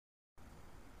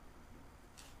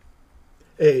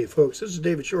Hey folks, this is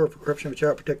David Shore for Corruption of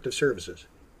Child Protective Services.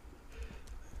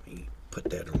 Let me put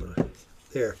that a little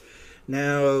there.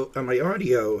 Now, on my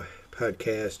audio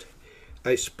podcast,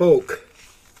 I spoke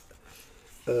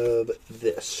of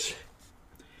this.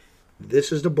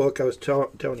 This is the book I was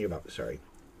telling you about,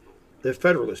 the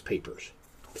Federalist Papers.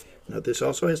 Now, this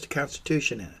also has the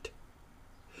Constitution in it.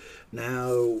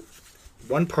 Now,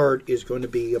 one part is going to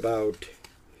be about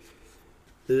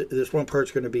this one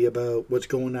part's going to be about what's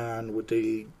going on with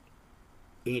the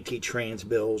anti-trans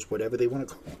bills, whatever they want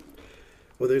to call them.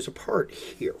 Well, there's a part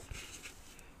here.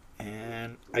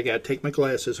 And I got to take my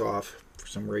glasses off. For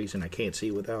some reason, I can't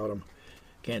see without them.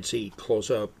 Can't see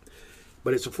close up.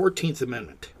 But it's the 14th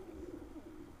Amendment.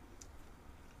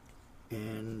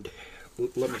 And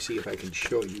let me see if I can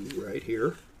show you right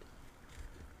here.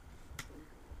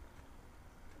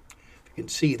 If you can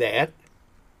see that,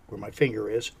 where my finger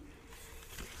is.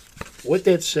 What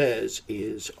that says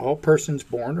is all persons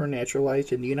born or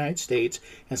naturalized in the United States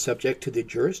and subject to the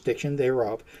jurisdiction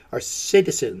thereof are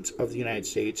citizens of the United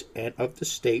States and of the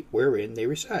state wherein they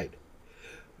reside.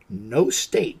 No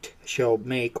state shall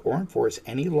make or enforce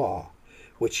any law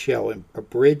which shall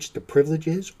abridge the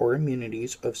privileges or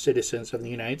immunities of citizens of the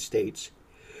United States,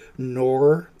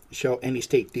 nor shall any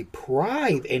state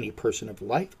deprive any person of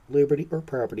life, liberty, or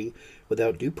property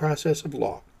without due process of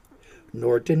law,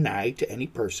 nor deny to any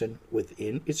person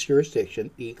within its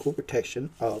jurisdiction the equal protection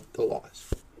of the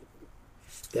laws.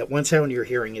 That one sound you're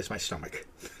hearing is my stomach.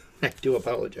 I do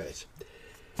apologize.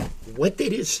 What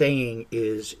that is saying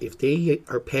is if they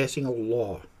are passing a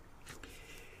law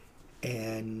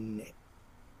and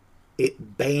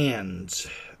it bans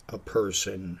a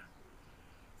person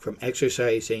from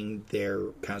exercising their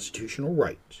constitutional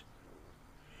rights,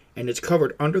 and it's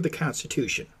covered under the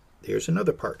Constitution, there's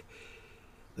another part,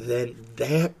 then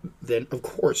of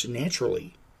course,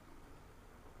 naturally,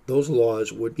 those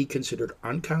laws would be considered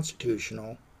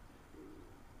unconstitutional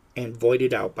and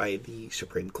voided out by the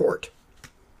Supreme Court.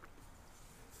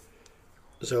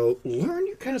 So, learn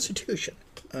your Constitution.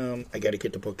 I got to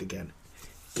get the book again.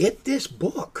 Get this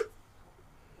book.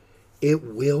 It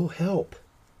will help.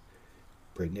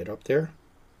 Bring it up there.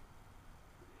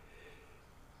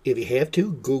 If you have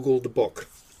to, Google the book.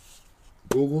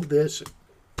 Google this.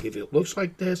 If it looks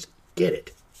like this, get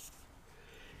it.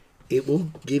 It will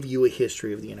give you a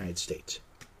history of the United States.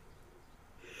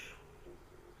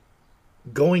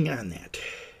 Going on that,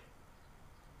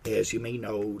 as you may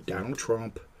know, Donald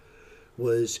Trump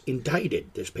was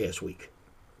indicted this past week.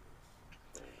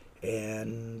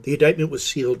 And the indictment was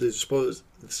sealed, there's supposed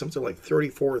something like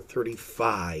 34 or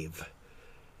 35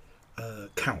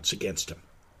 counts against him.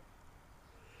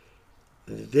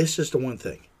 This is the one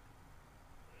thing.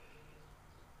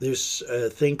 There's a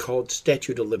thing called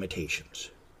statute of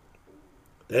limitations.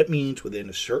 That means within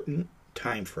a certain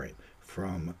time frame,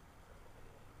 from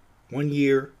 1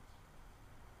 year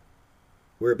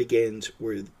where it begins,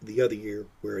 where the other year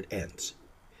where it ends.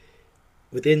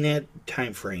 Within that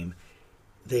time frame,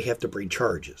 they have to bring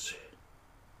charges.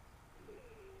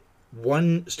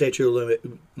 One statute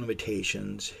of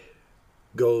limitations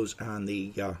goes on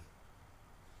the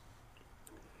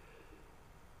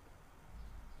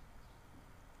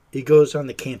it goes on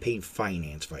the campaign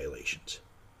finance violations.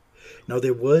 Now,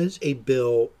 there was a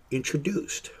bill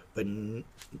introduced, but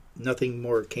nothing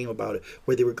more came about it,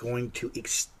 where they were going to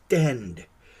extend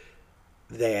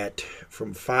that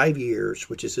from 5 years,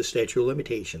 which is the statute of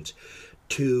limitations,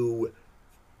 to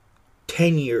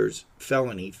 10 years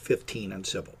felony, 15 on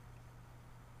civil.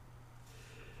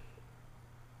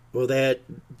 Well, that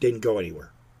didn't go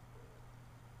anywhere.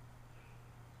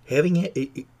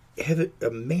 A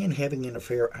man having an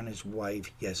affair on his wife,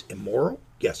 yes, immoral?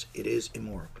 Yes, it is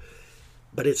immoral.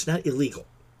 But it's not illegal.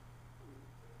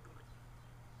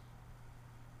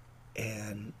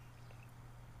 And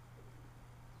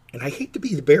I hate to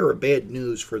be the bearer of bad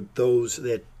news for those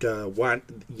that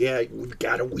want, yeah, we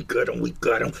got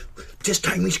him. This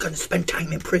time he's going to spend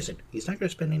time in prison. He's not going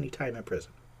to spend any time in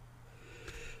prison.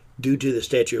 Due to the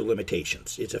statute of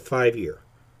limitations. It's a 5-year.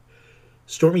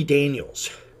 Stormy Daniels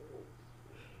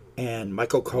and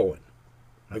Michael Cohen.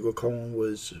 Michael Cohen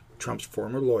was Trump's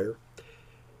former lawyer,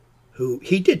 who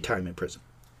he did time in prison.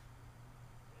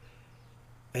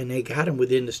 And they got him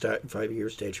within the 5-year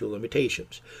statute of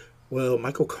limitations. Well,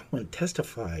 Michael Cohen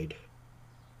testified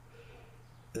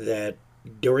that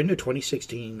during the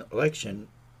 2016 election,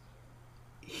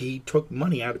 he took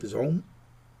money out of his own.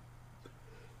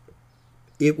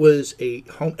 It was a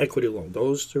home equity loan.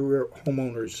 Those who are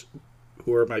homeowners,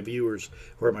 who are my viewers,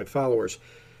 who are my followers,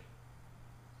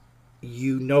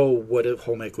 you know what a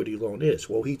home equity loan is.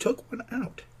 Well, he took one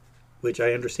out, which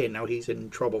I understand now he's in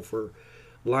trouble for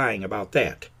lying about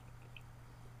that.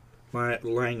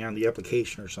 Lying on the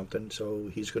application or something, so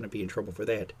he's going to be in trouble for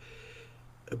that.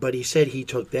 But he said he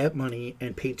took that money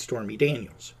and paid Stormy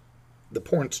Daniels, the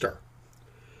porn star.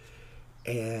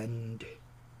 And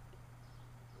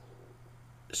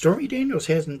Stormy Daniels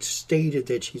hasn't stated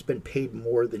that she's been paid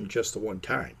more than just the one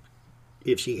time.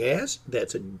 If she has,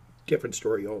 that's a different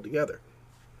story altogether.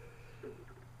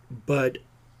 But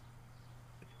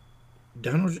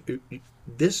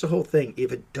this whole thing,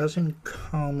 if it doesn't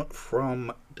come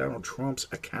from Donald Trump's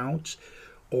accounts,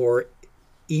 or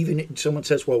even someone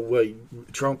says, well,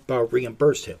 Trump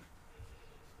reimbursed him,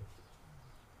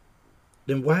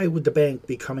 then why would the bank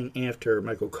be coming after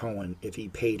Michael Cohen if he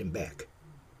paid him back?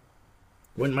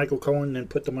 Wouldn't Michael Cohen then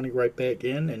put the money right back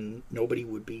in and nobody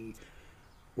would be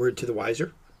word to the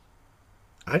wiser?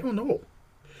 I don't know.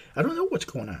 I don't know what's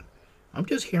going on. I'm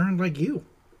just hearing like you.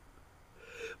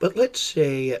 But let's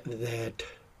say that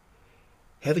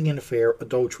having an affair,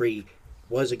 adultery,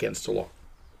 was against the law.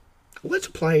 Let's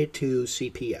apply it to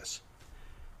CPS.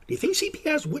 Do you think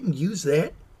CPS wouldn't use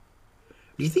that?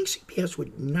 Do you think CPS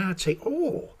would not say,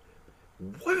 oh,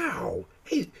 wow,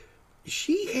 hey,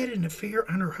 she had an affair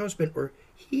on her husband, or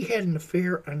he had an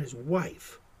affair on his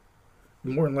wife?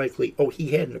 More than likely, oh,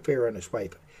 he had an affair on his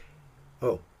wife.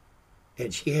 Oh,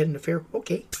 and she had an affair?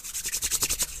 Okay.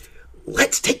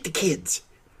 Let's take the kids.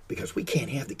 Because we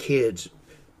can't have the kids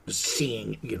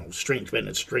seeing, strange men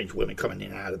and strange women coming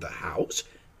in and out of the house.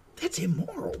 That's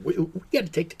immoral. We got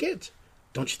to take the kids.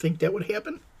 Don't you think that would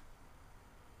happen?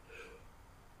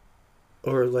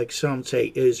 Or like some say,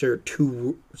 is there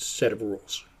two set of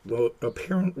rules? Well,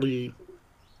 apparently,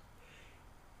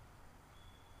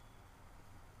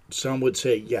 some would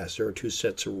say, yes, there are two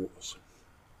sets of rules.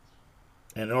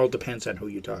 And it all depends on who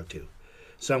you talk to.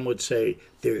 Some would say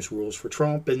there's rules for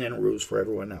Trump and then rules for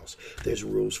everyone else. There's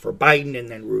rules for Biden and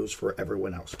then rules for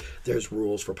everyone else. There's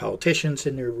rules for politicians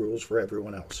and there are rules for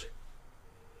everyone else.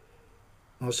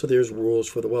 Also, there's rules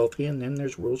for the wealthy and then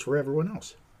there's rules for everyone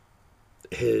else.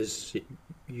 As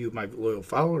you, my loyal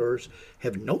followers,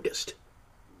 have noticed.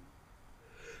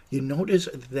 You notice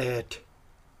that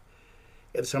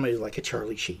if somebody like a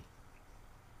Charlie Sheen,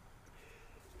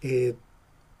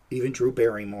 even Drew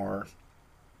Barrymore,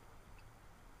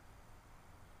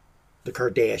 the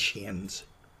Kardashians,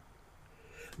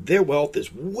 their wealth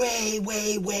is way,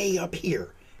 way, way up here.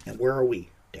 And where are we?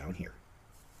 Down here.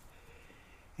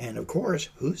 And of course,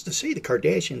 who's to say the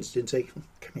Kardashians didn't say,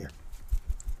 come here,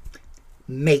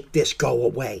 make this go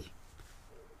away?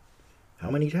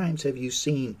 How many times have you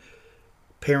seen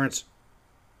parents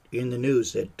in the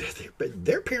news that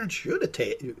their parents should have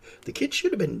the kids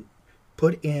should have been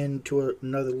put into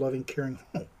another loving, caring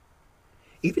home,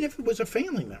 even if it was a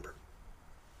family member?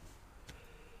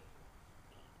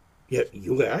 Yeah,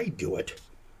 I do it.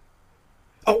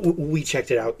 Oh, we checked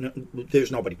it out.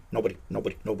 There's nobody.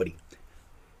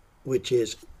 Which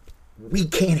is, we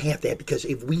can't have that, because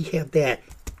if we have that,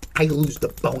 I lose the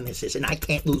bonuses, and I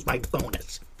can't lose my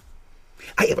bonus.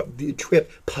 I have a trip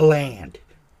planned,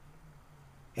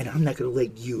 and I'm not going to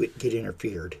let you get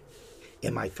interfered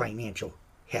in my financial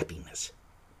happiness.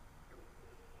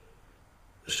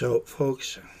 So,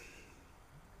 folks,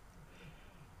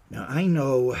 now I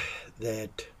know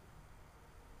that,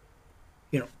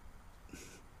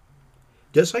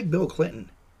 just like Bill Clinton,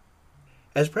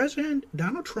 as president,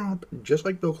 Donald Trump, just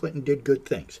like Bill Clinton, did good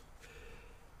things.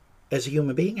 As a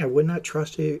human being, I would not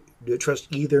trust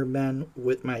either men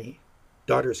with my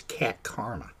daughter's cat,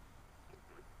 Karma.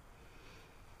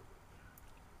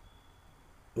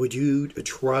 Would you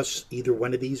trust either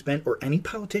one of these men, or any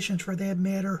politicians for that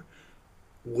matter,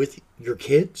 with your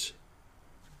kids?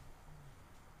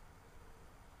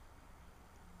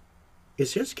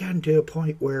 It's just gotten to a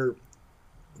point where,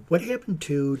 what happened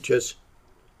to just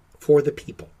for the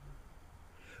people?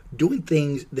 Doing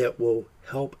things that will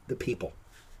help the people.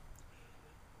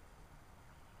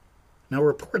 Now,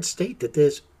 reports state that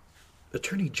this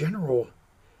Attorney General,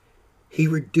 he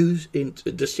reduced in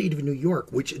the state of New York,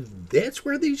 which that's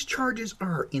where these charges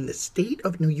are, in the state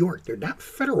of New York. They're not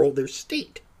federal, they're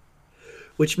state.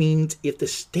 Which means if the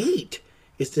state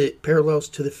is the parallels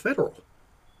to the federal,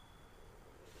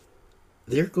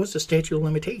 there goes the statute of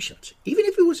limitations. Even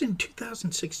if it was in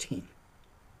 2016.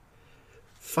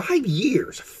 5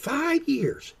 years.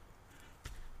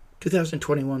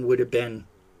 2021 would have been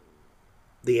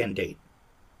the end date.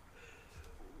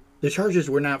 The charges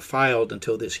were not filed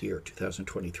until this year,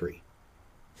 2023.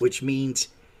 Which means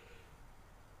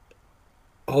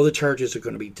all the charges are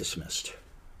going to be dismissed.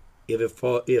 If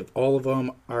all of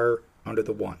them are under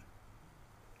the one.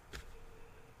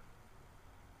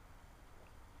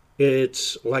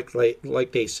 It's like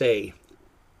they say,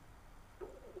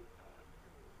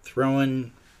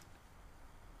 throwing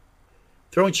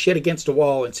shit against the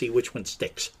wall and see which one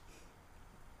sticks.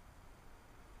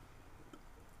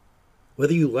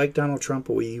 Whether you like Donald Trump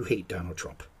or whether you hate Donald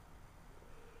Trump.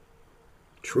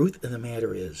 Truth of the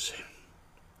matter is,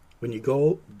 when you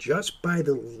go just by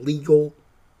the legal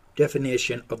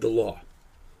definition of the law,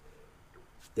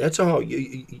 that's all.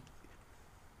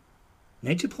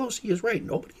 Nancy Pelosi is right.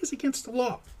 Nobody is against the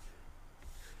law.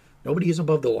 Nobody is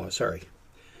above the law, sorry.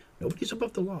 Nobody is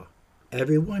above the law.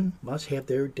 Everyone must have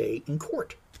their day in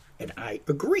court. And I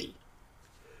agree.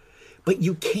 But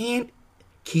you can't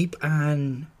keep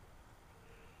on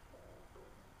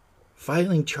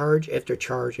filing charge after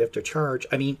charge after charge.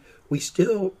 I mean,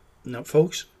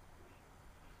 folks,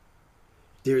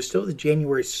 there's still the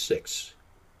January 6th.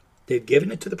 They've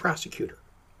given it to the prosecutor.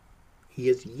 He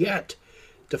has yet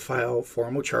to file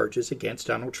formal charges against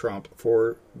Donald Trump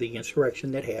for the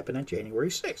insurrection that happened on January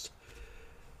 6th.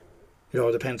 It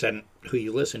all depends on who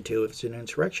you listen to, if it's an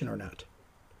insurrection or not.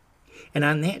 And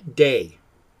on that day,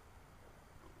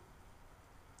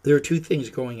 there are two things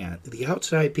going on. The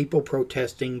outside people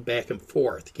protesting back and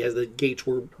forth. Yeah, the gates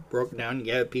were broken down.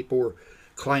 Yeah, people were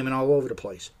climbing all over the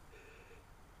place.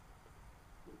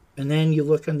 And then you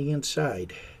look on the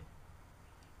inside,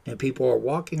 and people are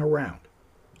walking around.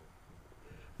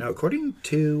 Now, according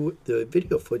to the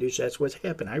video footage, that's what's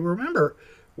happened. I remember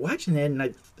watching that, and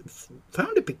I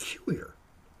found it peculiar.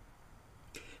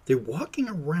 They're walking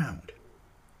around,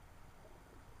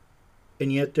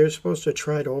 and yet they're supposed to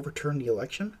try to overturn the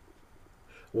election?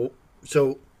 Well,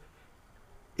 so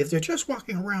if they're just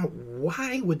walking around,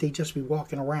 why would they just be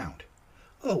walking around?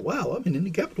 Oh, wow, I'm in the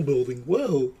Capitol building.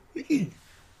 Whoa,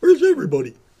 where's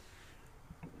everybody?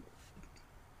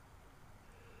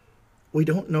 We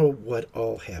don't know what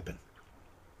all happened.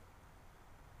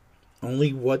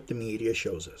 Only what the media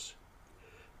shows us.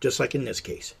 Just like in this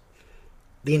case.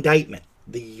 The indictment,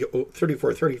 the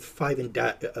 34,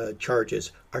 35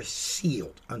 charges are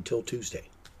sealed until Tuesday.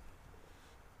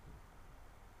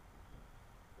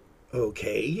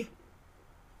 Okay.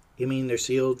 You mean they're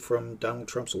sealed from Donald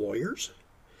Trump's lawyers?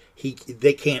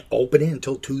 They can't open it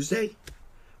until Tuesday?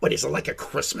 What, is it like a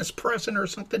Christmas present or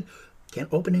something?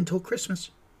 Can't open it until Christmas.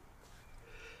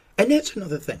 And that's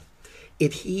another thing.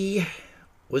 If he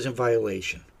was in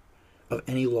violation of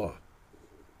any law,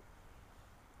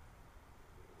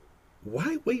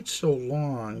 why wait so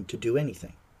long to do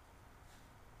anything?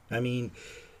 I mean,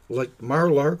 like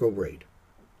Mar-a-Lago raid.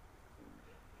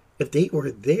 If they were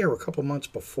there a couple months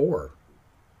before,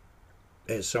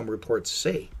 as some reports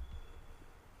say,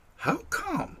 how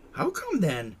come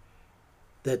then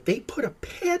that they put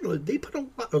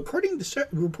according to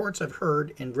certain reports I've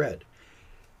heard and read,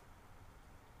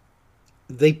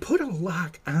 they put a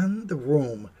lock on the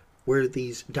room where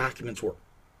these documents were.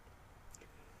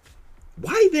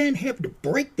 Why then have to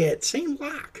break that same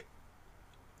lock?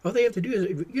 All they have to do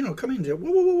is, come in and say,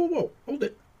 whoa, hold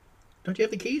it. Don't you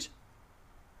have the keys?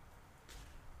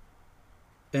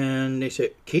 And they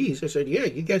said, keys? I said, yeah,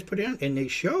 you guys put it on. And they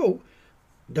show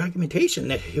documentation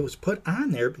that it was put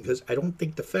on there because I don't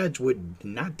think the feds would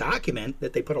not document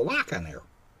that they put a lock on there.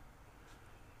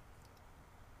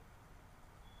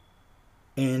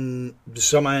 And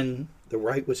some on the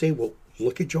right would say, well,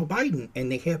 look at Joe Biden.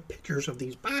 And they have pictures of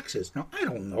these boxes. Now, I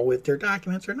don't know if they're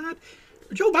documents or not.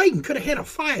 Joe Biden could have had a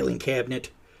filing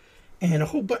cabinet and a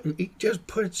whole bunch. He just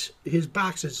puts his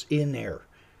boxes in there.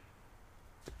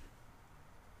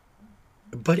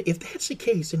 But if that's the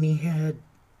case and he had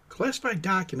classified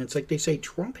documents like they say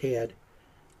Trump had,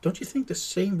 don't you think the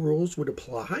same rules would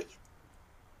apply?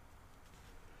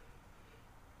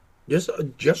 Just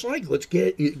like, let's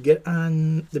get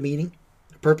on the meeting,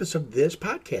 the purpose of this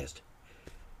podcast.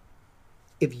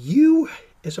 If you,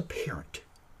 as a parent,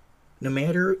 no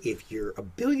matter if you're a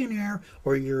billionaire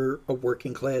or you're a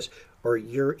working class or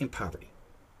you're in poverty,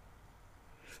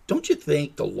 don't you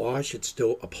think the law should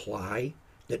still apply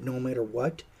that no matter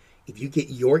what, if you get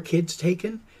your kids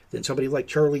taken, then somebody like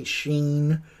Charlie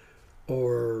Sheen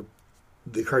or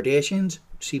the Kardashians,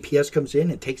 CPS comes in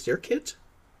and takes their kids?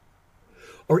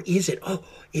 Or is it,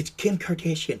 it's Kim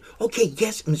Kardashian. Okay,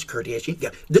 yes, Miss Kardashian.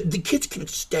 Yeah, the kids can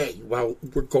stay while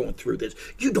we're going through this.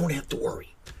 You don't have to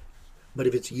worry. But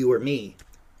if it's you or me,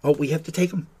 we have to take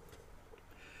them.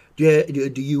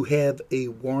 Do you have a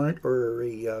warrant or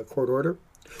a court order?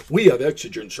 We have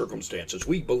exigent circumstances.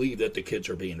 We believe that the kids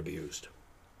are being abused.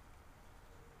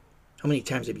 How many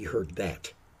times have you heard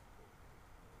that?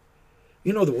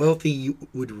 The wealthy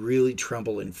would really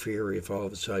tremble in fear if all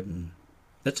of a sudden,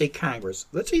 let's say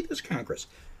this Congress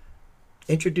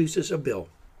introduces a bill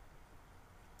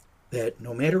that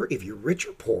no matter if you're rich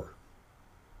or poor,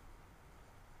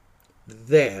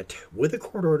 that with a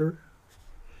court order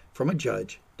from a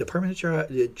judge, Department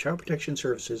of Child Protection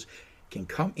Services can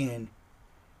come in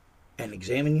and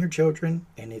examine your children,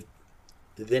 and if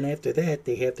then after that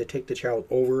they have to take the child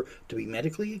over to be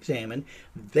medically examined.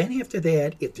 Then after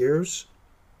that, if there's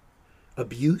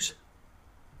abuse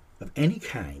of any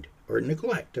kind or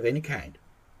neglect of any kind,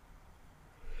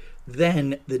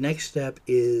 then the next step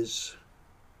is,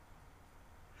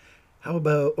 how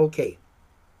about, okay,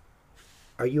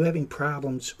 are you having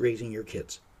problems raising your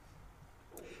kids?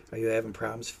 Are you having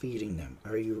problems feeding them?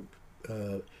 Are you,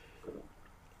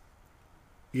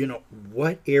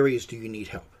 what areas do you need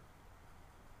help?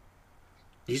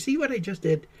 Do you see what I just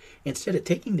did? Instead of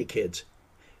taking the kids,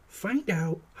 find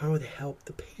out how to help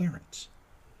the parents.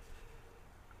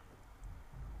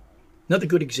 Another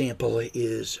good example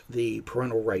is the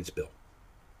parental rights bill.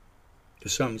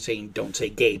 Some saying don't say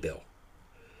gay bill.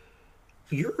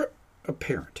 You're a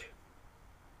parent,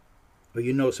 or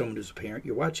you know someone who's a parent.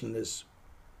 You're watching this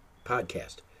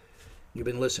podcast. You've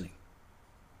been listening.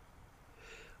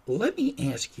 Let me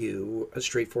ask you a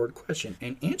straightforward question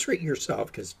and answer it yourself,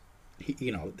 because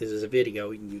this is a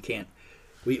video and you can't.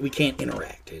 We can't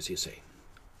interact, as you say.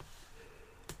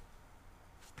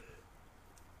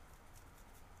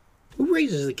 Who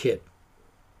raises the kid?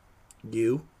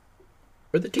 You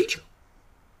or the teacher?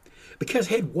 Because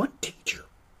I had one teacher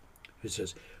who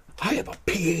says, I have a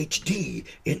PhD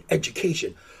in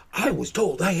education. I was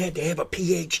told I had to have a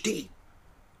PhD.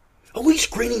 Are we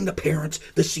screening the parents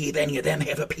to see if any of them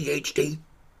have a PhD?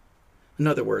 In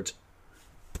other words,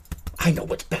 I know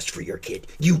what's best for your kid.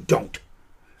 You don't.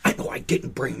 I know I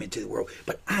didn't bring them into the world,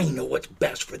 but I know what's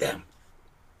best for them.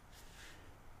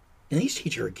 And these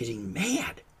teachers are getting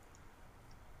mad.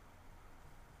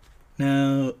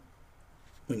 Now,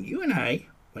 when you and I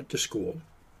went to school,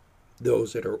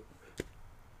 those that are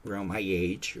around my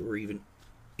age or even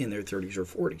in their 30s or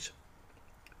 40s,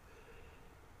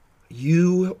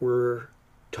 you were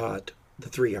taught the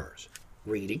 3 R's: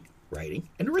 reading, writing,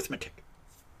 and arithmetic.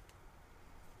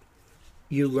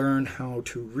 You learn how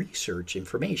to research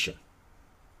information.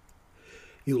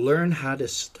 You learn how to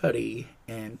study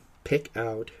and pick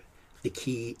out the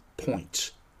key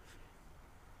points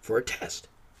for a test.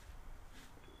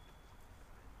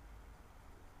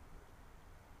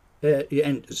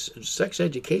 And sex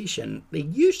education,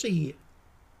 they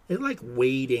like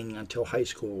waiting until high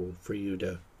school for you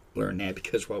to learn that,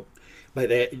 because, well, by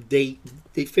that they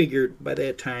figured by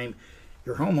that time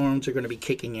your hormones are going to be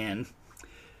kicking in,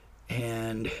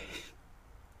 and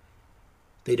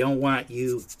they don't want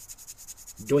you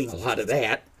doing a lot of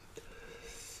that.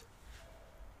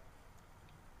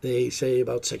 They say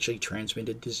about sexually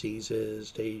transmitted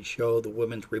diseases. They show the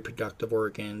women's reproductive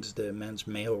organs, the men's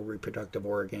male reproductive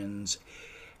organs.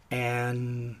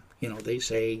 And, they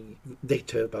say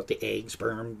about the egg,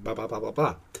 sperm, blah, blah, blah, blah,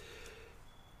 blah.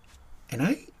 And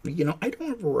I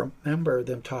don't remember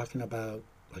them talking about,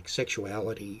 like,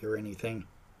 sexuality or anything.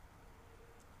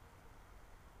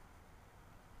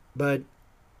 But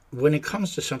when it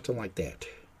comes to something like that,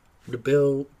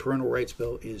 the parental rights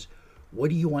bill is, what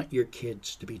do you want your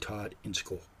kids to be taught in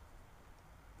school?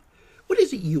 What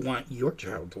is it you want your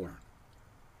child to learn?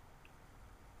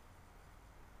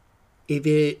 If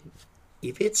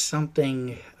it's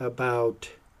something about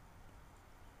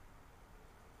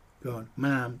going,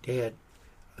 Mom, Dad,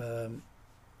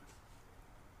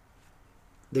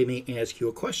 they may ask you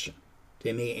a question.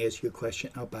 They may ask you a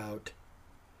question about,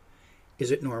 is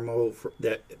it normal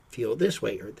that feel this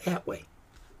way or that way?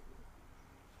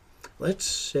 Let's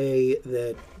say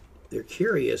that they're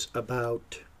curious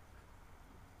about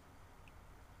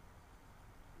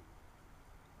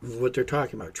what they're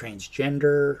talking about: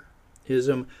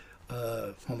 transgenderism,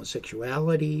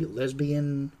 homosexuality,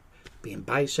 lesbian, being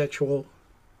bisexual.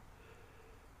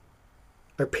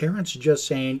 Are parents just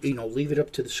saying, leave it up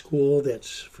to the school,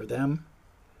 that's for them?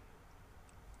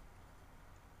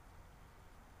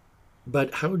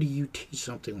 But how do you teach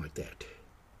something like that?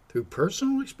 Through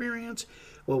personal experience?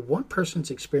 Well, one person's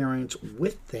experience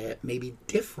with that may be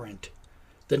different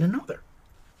than another.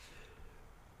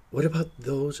 What about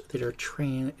those that are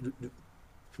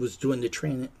was doing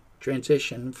the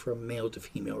transition from male to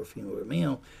female or female to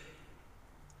male,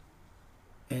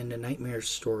 and the nightmare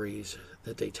stories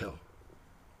that they tell?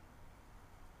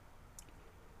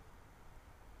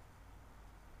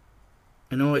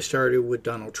 I know I started with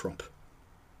Donald Trump,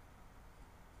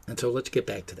 and so let's get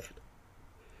back to that.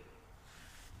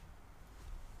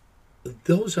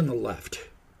 Those on the left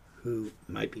who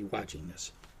might be watching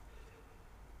this,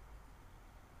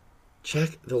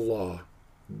 check the law.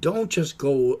 Don't just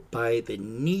go by the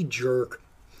knee-jerk,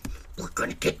 We're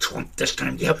going to get Trump this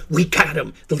time. Yeah, we got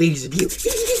him. The ladies of you.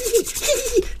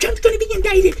 Trump's going to be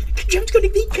indicted. Trump's going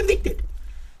to be convicted.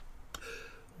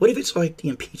 What if it's like the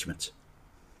impeachments?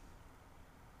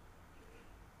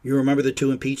 You remember the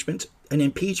 2 impeachments? An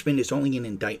impeachment is only an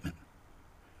indictment.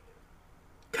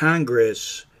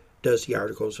 Congress does the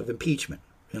articles of impeachment.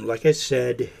 And like I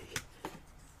said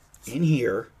in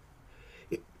here,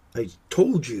 I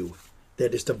told you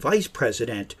that it's the vice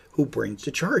president who brings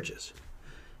the charges.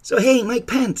 So, hey, Mike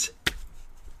Pence,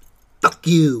 fuck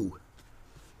you.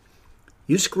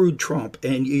 You screwed Trump,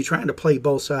 and you're trying to play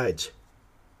both sides.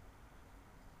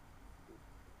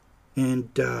 And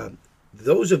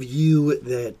those of you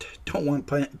that don't want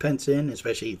Pence in,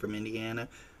 especially from Indiana,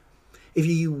 if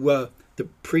you, the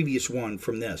previous one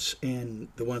from this, and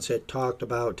the ones that talked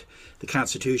about the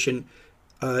Constitution,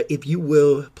 if you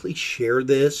will, please share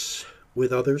this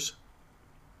with others.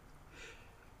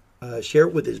 Share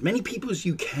it with as many people as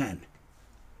you can.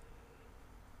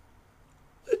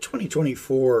 Let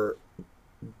 2024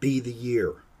 be the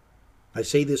year. I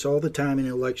say this all the time in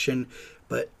an election,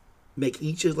 but make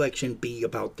each election be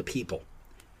about the people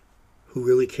who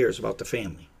really cares about the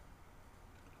family.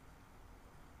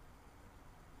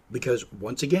 Because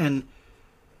once again,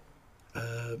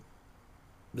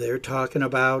 they're talking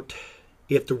about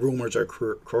if the rumors are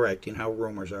correct and how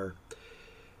rumors are.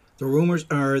 The rumors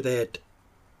are that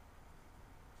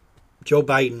Joe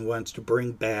Biden wants to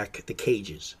bring back the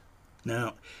cages.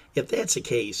 Now, if that's the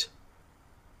case,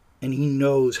 and he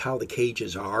knows how the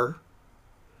cages are,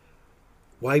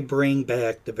 why bring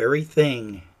back the very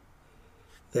thing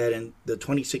that in the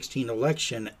 2016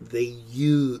 election they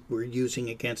were using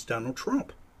against Donald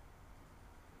Trump?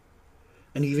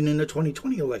 And even in the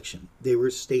 2020 election, they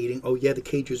were stating, oh yeah, the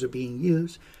cages are being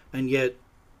used, and yet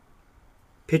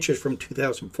pictures from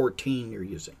 2014 you're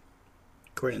using,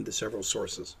 according to several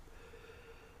sources.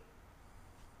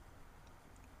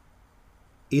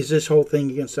 Is this whole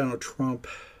thing against Donald Trump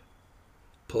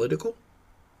political?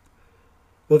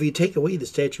 Well, if you take away the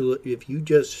statute, if you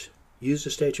just use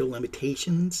the statute of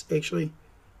limitations, actually,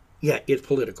 yeah, it's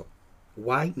political.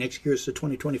 Why? Next year is the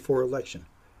 2024 election.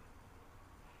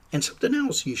 And something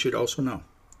else you should also know.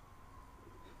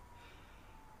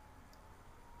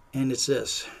 And it's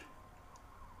this.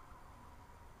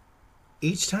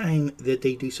 Each time that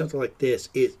they do something like this,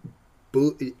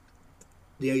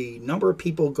 the number of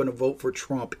people going to vote for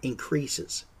Trump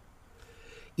increases.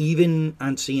 Even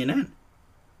on CNN.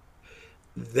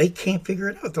 They can't figure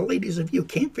it out. The ladies of you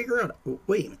can't figure out,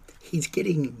 wait, he's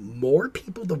getting more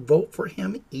people to vote for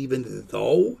him even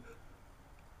though,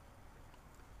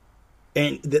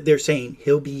 and they're saying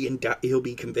he'll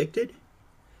be convicted.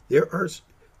 There are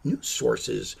news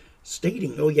sources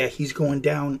stating, oh yeah, he's going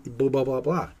down, blah, blah, blah,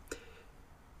 blah.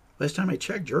 Last time I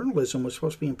checked, journalism was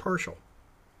supposed to be impartial.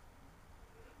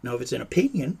 Now, if it's an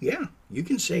opinion, yeah, you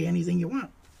can say anything you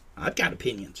want. I've got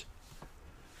opinions.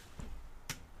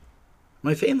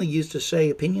 My family used to say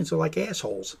opinions are like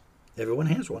assholes. Everyone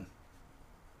has one.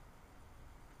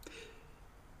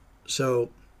 So,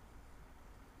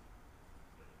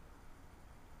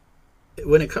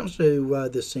 when it comes to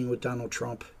this thing with Donald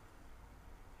Trump,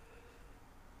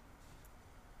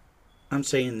 I'm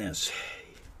saying this.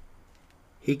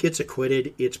 He gets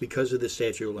acquitted, it's because of the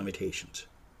statute of limitations.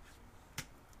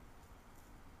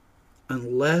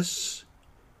 Unless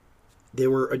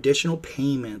there were additional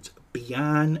payments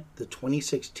beyond the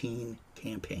 2016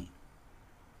 campaign.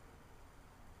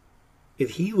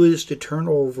 If he was to turn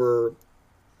over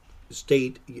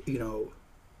state,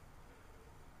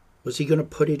 was he going to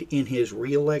put it in his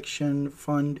re-election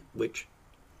fund, which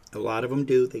a lot of them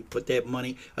do. They put that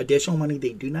money, additional money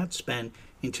they do not spend,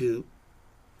 into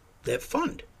that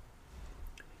fund.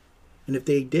 And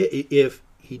if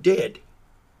he did,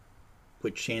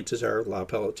 which chances are a lot of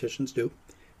politicians do,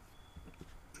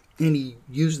 and he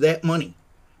used that money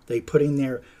they put in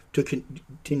there to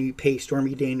continue to pay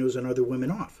Stormy Daniels and other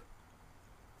women off.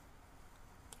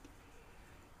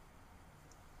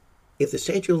 If the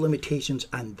statute of limitations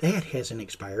on that hasn't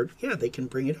expired, yeah, they can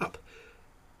bring it up.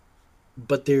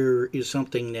 But there is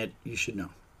something that you should know.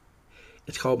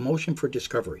 It's called motion for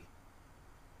discovery.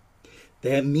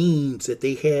 That means that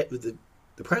the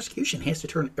prosecution has to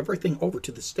turn everything over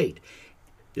to the state.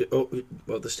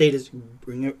 Well, the state is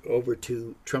bringing it over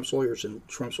to Trump's lawyers, and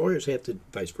Trump's lawyers have to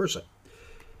vice versa.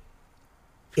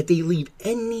 If they leave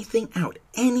anything out,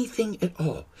 anything at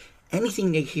all,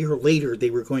 anything they hear later they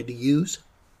were going to use,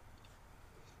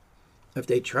 if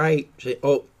they try to say,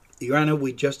 oh, Your Honor,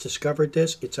 we just discovered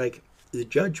this, it's like the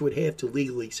judge would have to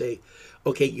legally say,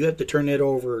 okay, you have to turn that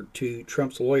over to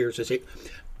Trump's lawyers and say,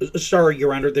 sorry,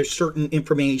 Your Honor, there's certain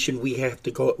information we have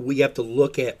to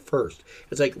look at first.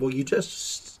 It's like, well, you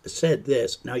just said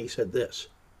this, now you said this.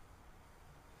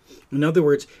 In other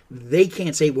words, they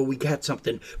can't say, well, we got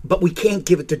something, but we can't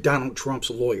give it to Donald Trump's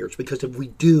lawyers, because if we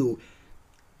do,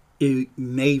 it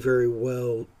may very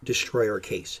well destroy our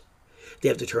case. They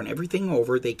have to turn everything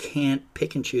over. They can't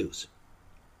pick and choose.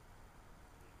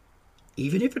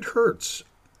 Even if it hurts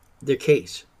their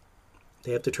case,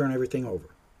 they have to turn everything over.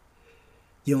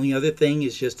 The only other thing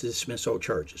is just to dismiss all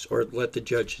charges, or let the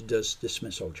judge just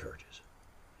dismiss all charges.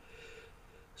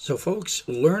 So, folks,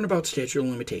 learn about statute of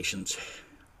limitations.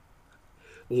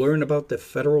 Learn about the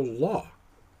federal law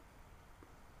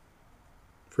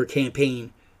for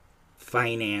campaign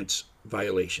finance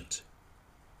violations.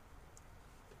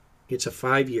 It's a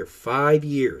 5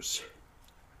 years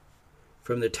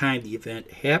from the time the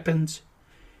event happens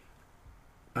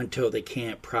until they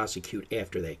can't prosecute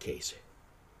after that case.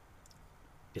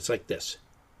 It's like this.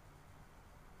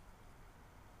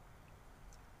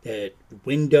 That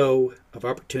window of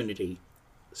opportunity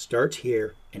starts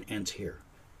here and ends here.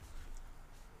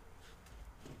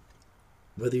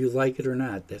 Whether you like it or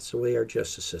not, that's the way our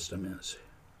justice system is.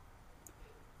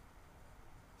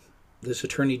 This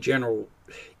Attorney General,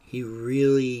 he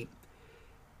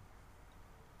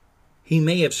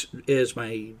may have, as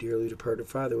my dearly departed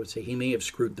father would say, he may have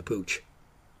screwed the pooch.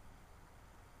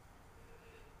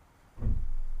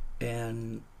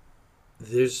 And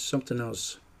there's something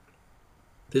else.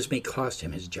 This may cost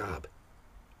him his job.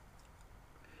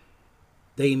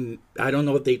 I don't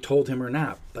know if they told him or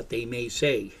not, but they may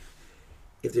say,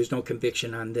 if there's no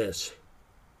conviction on this,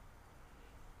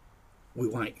 we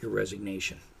want your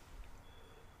resignation.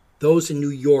 Those in New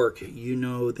York, you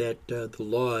know that the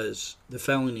laws, the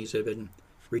felonies have been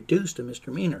reduced to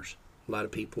misdemeanors. A lot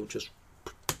of people just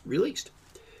released.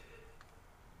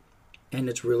 And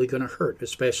it's really going to hurt,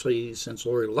 especially since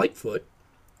Lori Lightfoot,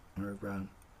 or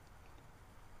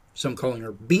some calling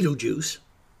her Beetlejuice,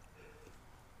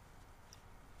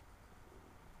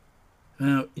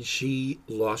 she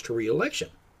lost her re-election.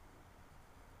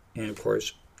 And of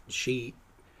course, she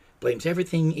blames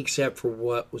everything except for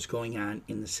what was going on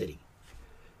in the city.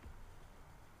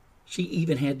 She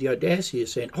even had the audacity of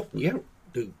saying, oh, yeah,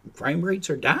 the crime rates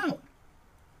are down.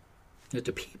 That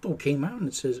the people came out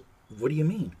and says, what do you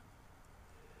mean?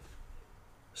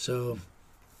 So,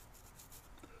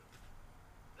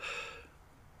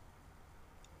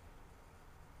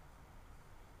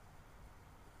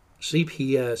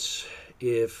 CPS,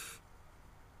 if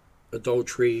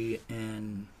adultery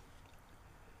and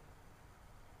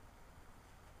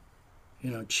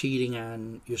cheating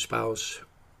on your spouse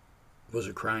was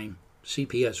a crime,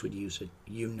 CPS would use it.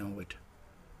 You know it.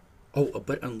 Oh,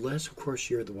 but unless, of course,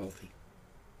 you're the wealthy.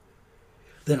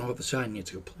 Then all of a sudden,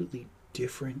 it's a completely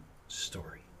different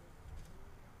story.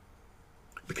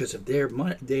 Because if they have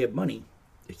money,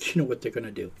 you know what they're going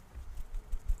to do.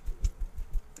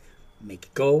 Make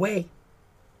it go away.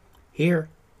 Here.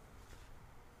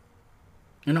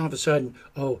 And all of a sudden,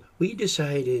 oh, we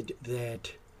decided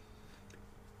that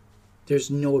there's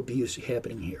no abuse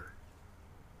happening here.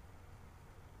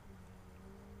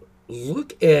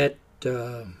 Look at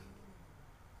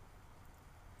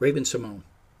Raven-Symoné.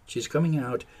 She's coming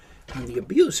out on the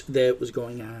abuse that was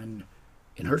going on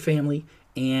in her family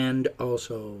and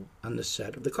also on the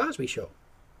set of The Cosby Show.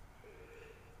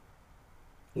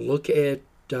 Look at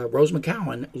Rose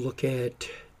McGowan. Look at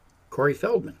Corey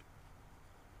Feldman.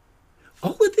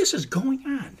 All of this is going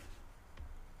on.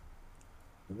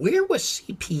 Where was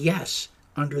CPS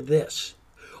under this?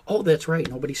 Oh, that's right.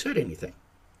 Nobody said anything.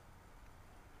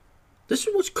 This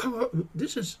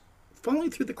is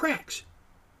falling through the cracks.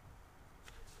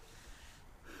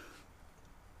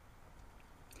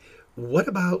 What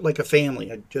about like a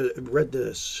family? I just read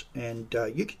this, and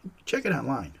you can check it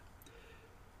online.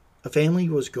 A family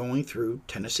was going through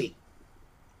Tennessee.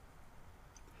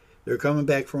 They were coming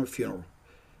back from a funeral.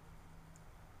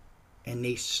 And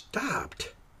they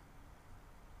stopped.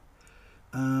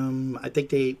 I think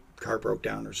the car broke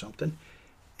down or something.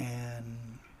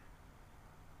 And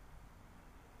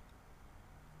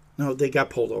no, they got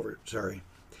pulled over. Sorry.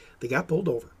 They got pulled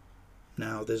over.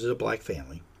 Now, this is a black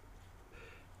family.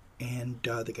 And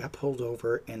they got pulled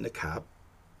over, and the cop,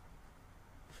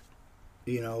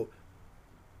 I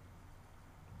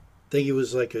think it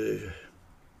was like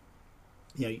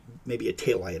maybe a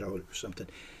taillight out or something.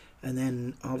 And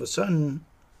then all of a sudden,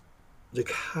 the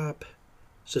cop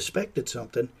suspected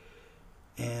something,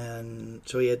 and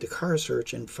so he had the car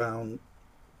search and found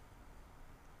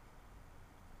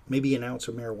maybe an ounce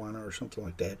of marijuana or something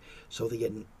like that. So they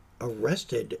had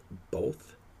arrested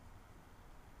both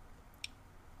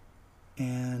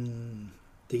And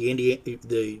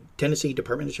the Tennessee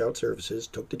Department of Child Services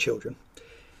took the children,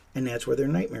 and that's where their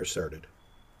nightmare started.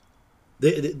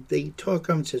 They took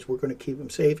them and says, we're going to keep them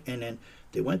safe, and then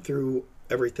they went through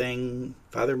everything.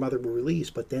 Father and mother were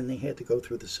released, but then they had to go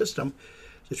through the system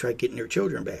to try getting their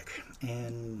children back.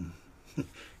 And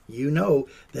you know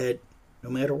that no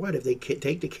matter what, if they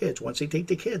take the kids, once they take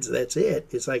the kids, that's it.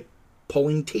 It's like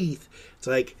pulling teeth. It's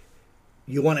like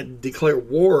you want to declare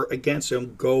war against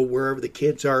them, go wherever the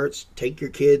kids are, take your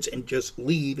kids and just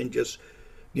leave and just,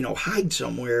 hide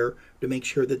somewhere to make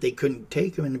sure that they couldn't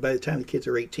take them. And by the time the kids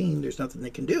are 18, there's nothing they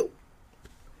can do.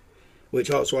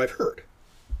 Which also I've heard.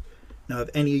 Now, if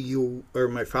any of you are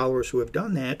my followers who have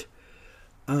done that,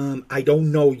 I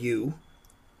don't know you,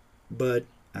 but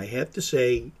I have to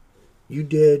say you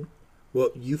did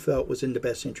what you felt was in the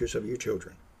best interest of your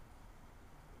children.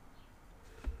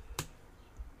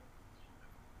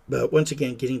 But once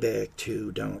again, getting back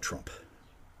to Donald Trump.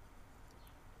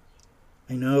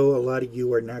 I know a lot of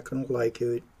you are not going to like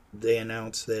it. They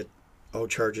announced that all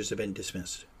charges have been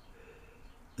dismissed.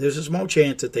 There's a small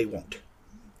chance that they won't.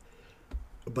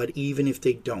 But even if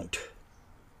they don't,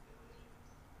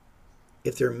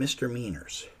 if they're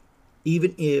misdemeanors,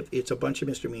 even if it's a bunch of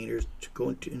misdemeanors to go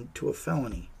into a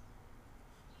felony,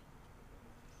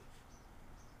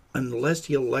 unless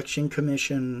the election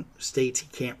commission states he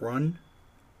can't run,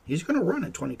 he's going to run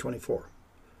in 2024.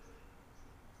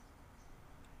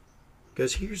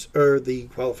 Because here are the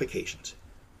qualifications.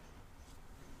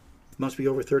 Must be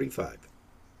over 35.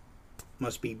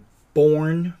 Must be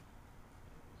born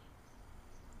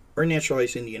or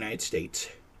naturalized in the United States.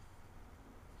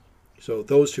 So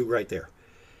those two right there.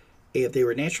 If they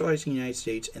were naturalized in the United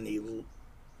States and they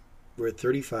were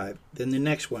 35, then the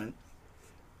next one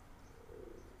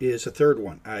is a third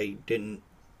one. I didn't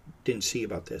see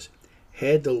about this.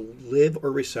 Had to live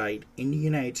or reside in the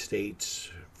United States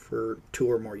for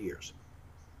 2 or more years.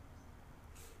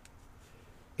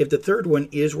 If the third one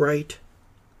is right,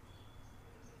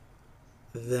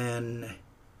 then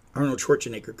Arnold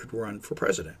Schwarzenegger could run for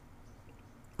president.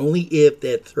 Only if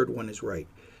that third one is right.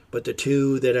 But the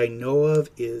two that I know of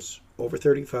is over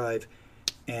 35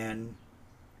 and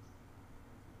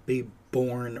be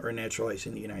born or naturalized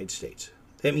in the United States.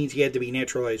 That means you had to be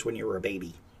naturalized when you were a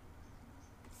baby.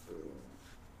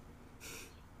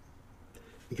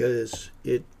 Because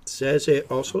it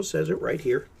also says it right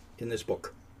here in this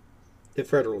book. The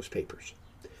Federalist Papers.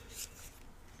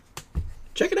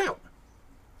 Check it out.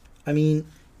 I mean,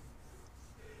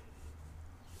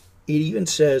 it even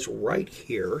says right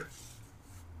here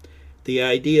the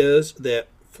ideas that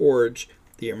forged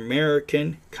the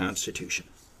American Constitution.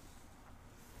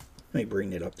 Let me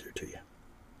bring it up there to you.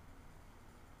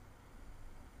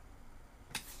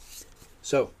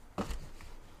 So,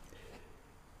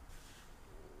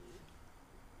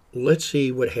 let's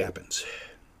see what happens.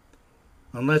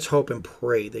 And let's hope and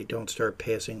pray they don't start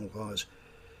passing laws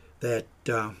that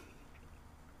don't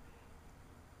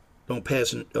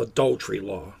pass an adultery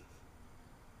law.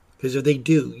 Because if they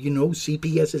do,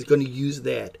 CPS is going to use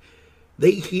that.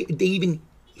 They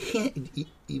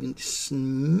even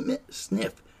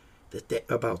sniff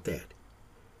about that.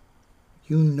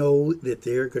 You know that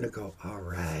they're going to go, all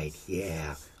right,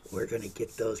 yeah, we're going to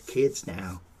get those kids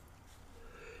now.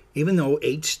 Even though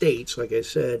 8 states, like I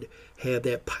said, have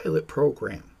that pilot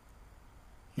program.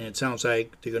 And it sounds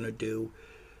like they're going to do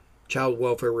child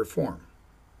welfare reform,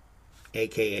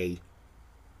 a.k.a.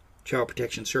 child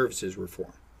protection services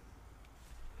reform.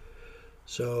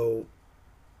 So,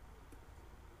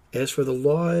 as for the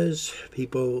laws,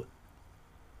 people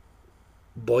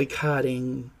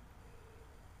boycotting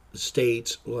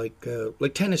states like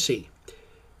Tennessee.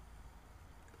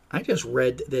 I just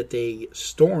read that they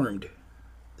stormed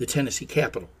the Tennessee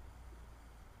Capitol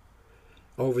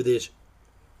over this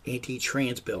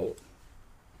anti-trans bill.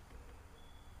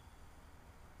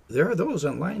 There are those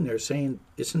online that are saying,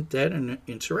 isn't that an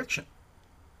insurrection?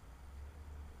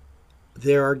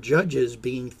 There are judges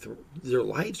their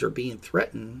lives are being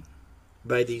threatened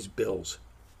by these bills.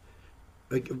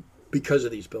 Because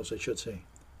of these bills, I should say.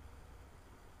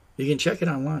 You can check it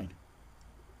online.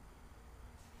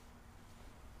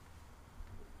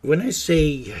 When I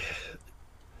say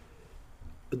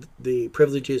the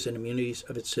privileges and immunities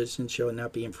of its citizens shall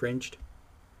not be infringed,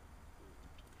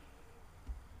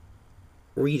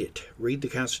 read it. Read the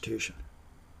Constitution.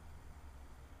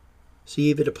 See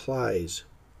if it applies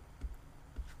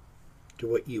to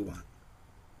what you want.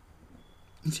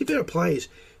 And see if it applies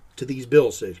to these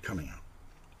bills that are coming out.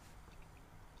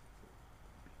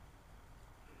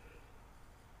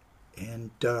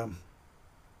 And,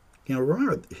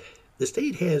 remember, the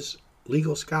state has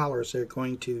legal scholars that are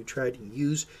going to try to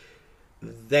use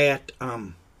that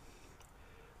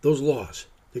those laws.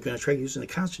 They're going to try using the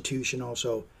Constitution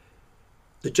also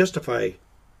to justify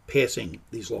passing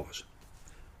these laws.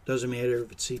 Doesn't matter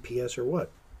if it's CPS or what.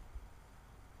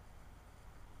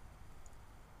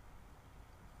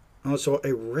 Also, I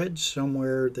read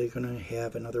somewhere they're going to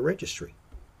have another registry.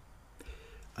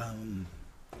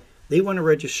 They want a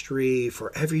registry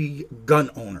for every gun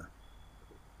owner.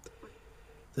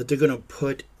 That they're going to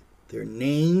put their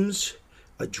names,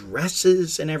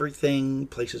 addresses, and everything,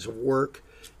 places of work,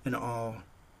 and all,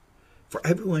 for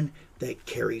everyone that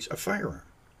carries a firearm.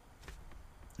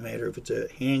 No matter if it's a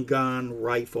handgun,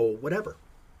 rifle, whatever.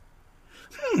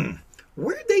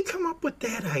 Where'd they come up with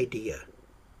that idea?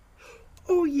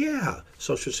 Oh yeah,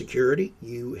 Social Security.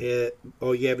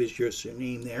 All you have is just your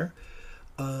name there.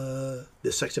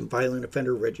 The Sex and Violent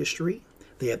Offender Registry.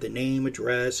 They have the name,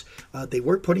 address. They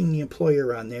were putting the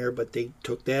employer on there, but they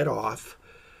took that off.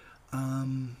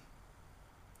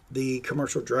 The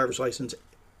Commercial Driver's License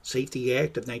Safety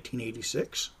Act of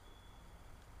 1986,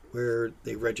 where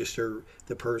they register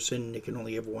the person. They can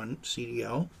only have one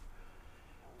CDL.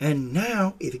 And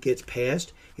now, if it gets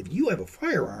passed, if you have a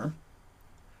firearm,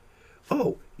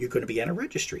 you're going to be on a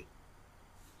registry.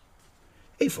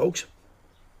 Hey, folks,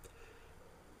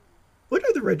 what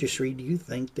other registry do you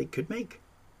think they could make?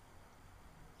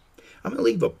 I'm going to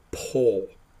leave a poll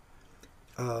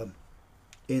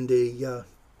in the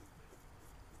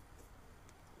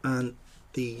on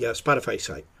the Spotify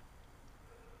site.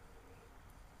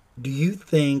 Do you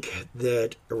think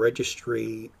that a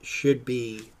registry should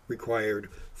be required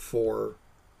for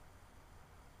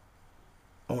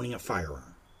owning a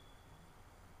firearm?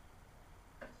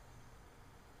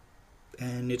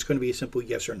 And it's going to be a simple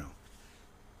yes or no.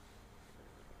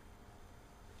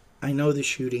 I know the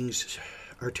shootings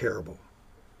are terrible.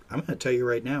 I'm going to tell you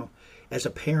right now, as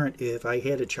a parent, if I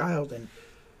had a child and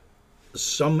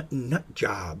some nut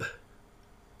job,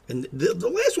 and the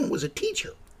last one was a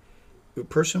teacher. The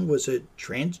person was a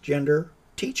transgender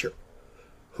teacher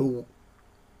who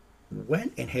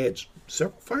went and had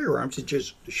several firearms and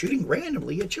just shooting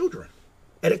randomly at children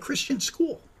at a Christian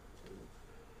school.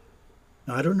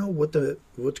 Now, I don't know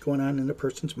what's going on in the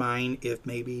person's mind if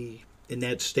maybe in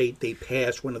that state they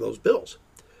passed one of those bills.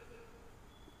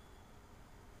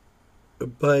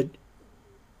 But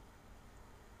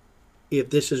if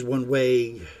this is one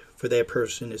way for that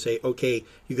person to say, okay,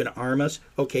 you're going to arm us?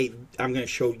 Okay, I'm going to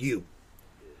show you.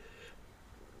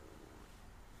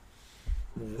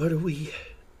 How do we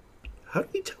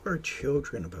tell our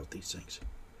children about these things?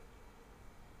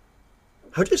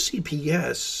 How does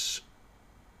CPS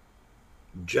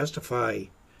justify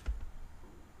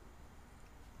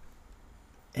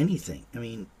anything? I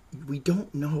mean, we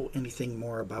don't know anything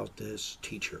more about this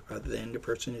teacher other than the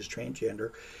person is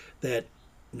transgender, that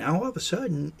now all of a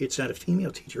sudden it's not a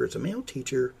female teacher, it's a male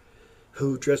teacher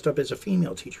who dressed up as a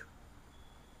female teacher.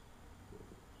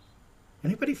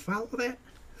 Anybody follow that?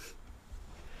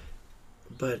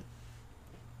 But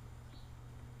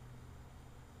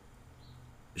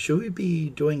should we be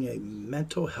doing a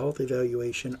mental health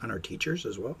evaluation on our teachers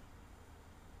as well?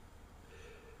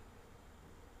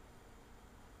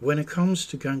 When it comes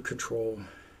to gun control,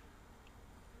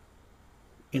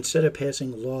 instead of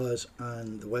passing laws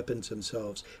on the weapons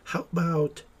themselves, how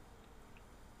about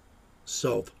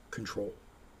self-control?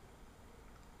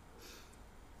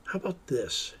 How about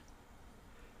this?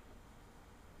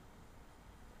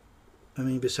 I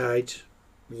mean, besides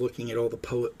looking at all the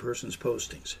person's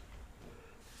postings,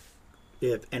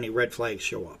 if any red flags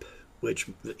show up, which,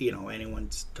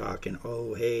 anyone's talking,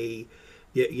 oh, hey,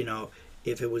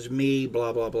 if it was me,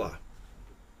 blah, blah, blah.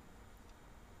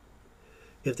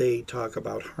 If they talk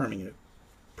about harming a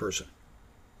person.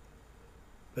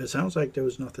 But it sounds like there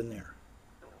was nothing there.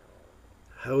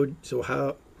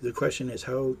 The question is,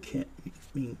 what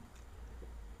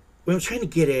I'm trying to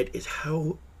get at is,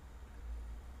 how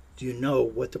do you know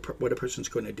what a person's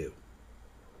going to do?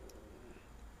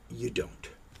 You don't.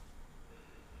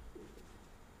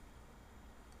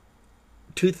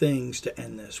 Two things to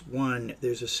end this. One,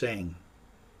 there's a saying,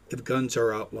 if guns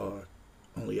are outlawed,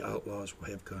 only outlaws will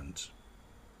have guns.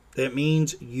 That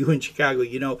means you in Chicago,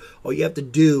 all you have to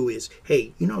do is,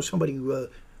 hey, somebody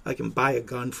I can buy a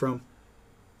gun from?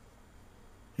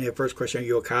 And the first question, are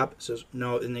you a cop? Says,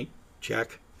 no, and they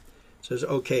check. Says,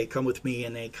 okay, come with me,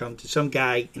 and they come to some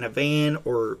guy in a van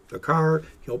or a car.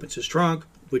 He opens his trunk.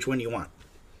 Which one do you want?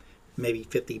 Maybe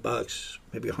 $50,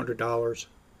 maybe $100,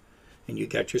 and you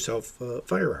got yourself a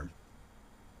firearm.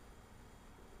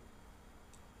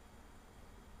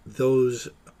 Those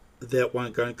that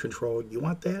want gun control, you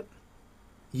want that?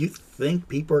 You think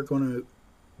people are going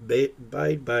to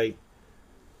abide by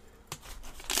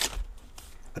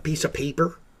a piece of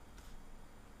paper?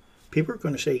 People are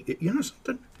going to say, you know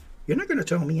something? You're not going to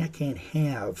tell me I can't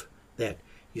have that.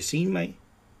 You see my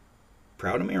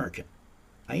proud American.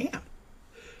 I am.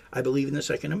 I believe in the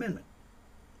Second Amendment.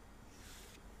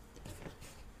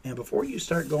 And before you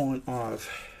start going off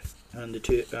on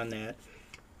that,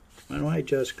 why don't I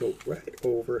just go right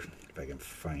over, if I can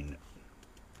find it.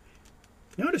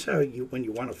 Notice how when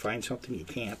you want to find something, you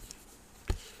can't.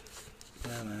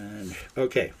 And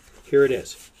okay, here it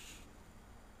is.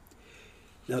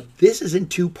 Now, this is in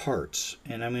two parts,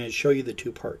 and I'm going to show you the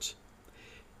two parts.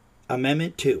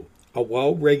 Amendment 2, a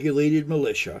well-regulated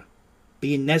militia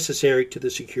being necessary to the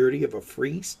security of a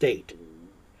free state.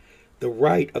 The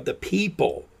right of the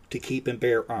people to keep and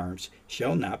bear arms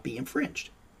shall not be infringed.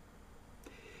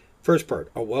 First part,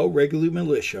 a well-regulated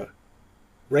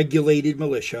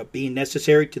militia being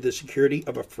necessary to the security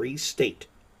of a free state.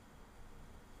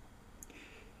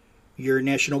 Your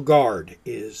National Guard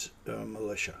is a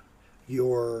militia.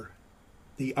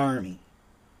 The Army.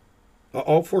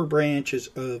 All four branches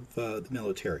of the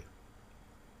military.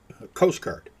 Coast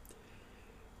Guard.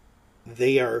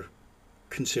 They are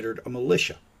considered a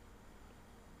militia.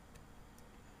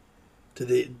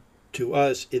 To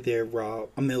us, they're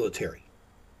a military.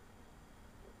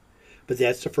 But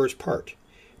that's the first part.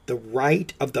 The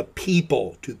right of the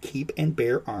people to keep and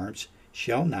bear arms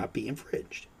shall not be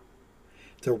infringed.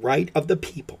 The right of the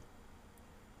people.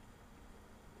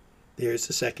 There's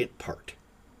the second part.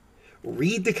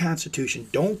 Read the Constitution.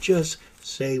 Don't just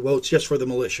say, well, it's just for the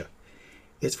militia.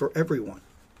 It's for everyone.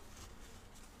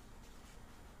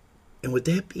 And with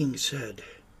that being said,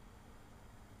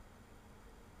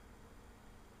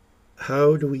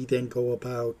 how do we then go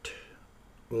about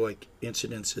like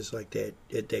incidences like that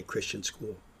at that Christian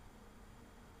school?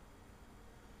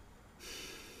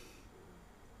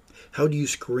 How do you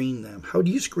screen them? How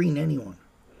do you screen anyone?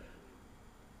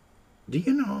 Do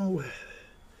you know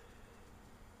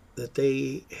that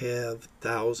they have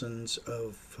thousands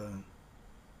of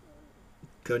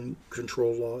gun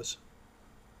control laws?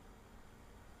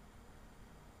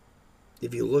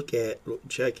 If you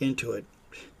check into it,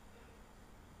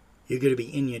 you're going to be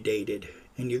inundated.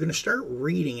 And you're going to start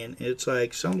reading it. It's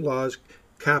like some laws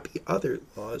copy other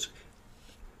laws.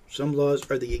 Some laws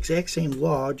are the exact same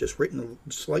law, just written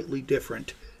slightly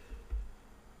different.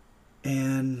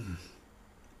 And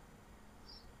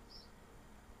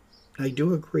I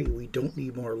do agree we don't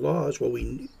need more laws. What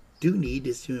we do need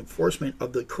is the enforcement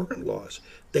of the current laws.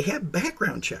 They have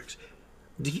background checks.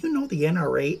 Do you know the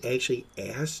NRA actually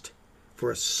asked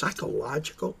for a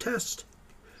psychological test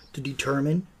to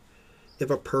determine if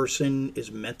a person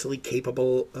is mentally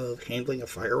capable of handling a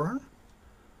firearm?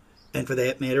 And for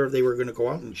that matter, if they were going to go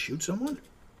out and shoot someone?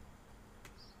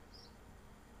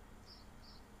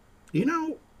 You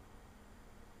know,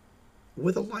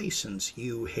 with a license,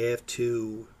 you have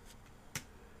to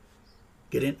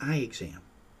get an eye exam.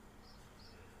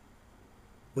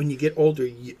 When you get older,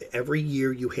 every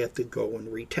year you have to go and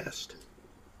retest.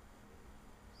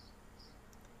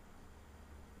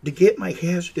 To get my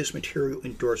hazardous material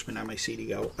endorsement on my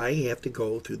CDL, I have to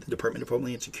go through the Department of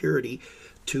Homeland Security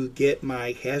to get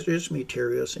my hazardous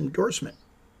materials endorsement.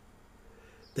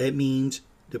 That means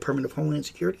the Department of Homeland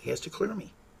Security has to clear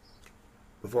me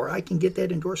before I can get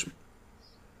that endorsement.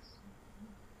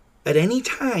 At any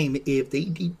time, if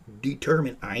they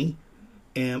determine I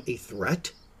am a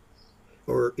threat,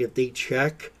 or if they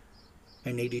check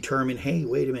and they determine, hey,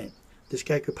 wait a minute, this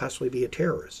guy could possibly be a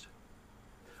terrorist,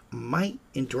 my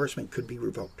endorsement could be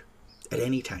revoked at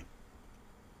any time.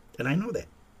 And I know that.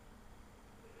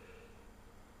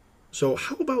 So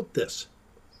how about this?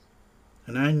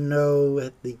 And I know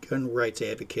that the gun rights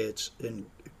advocates and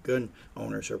gun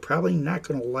owners are probably not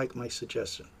going to like my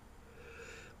suggestion.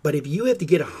 But if you have to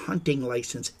get a hunting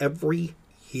license every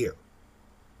year,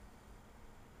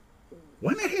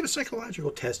 why not have a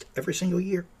psychological test every single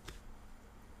year?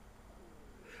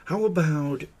 How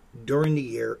about during the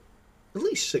year, at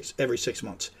least every 6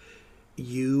 months,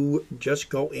 you just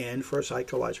go in for a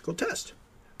psychological test,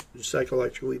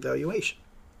 psychological evaluation?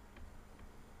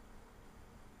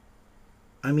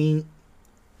 I mean,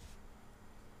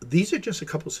 these are just a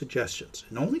couple suggestions,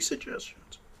 and only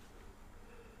suggestions.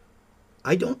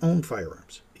 I don't own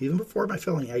firearms. Even before my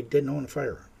felony, I didn't own a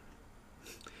firearm.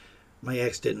 My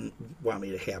ex didn't want me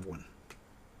to have one.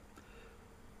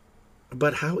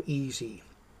 But how easy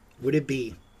would it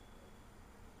be?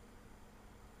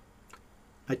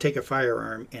 I take a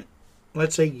firearm and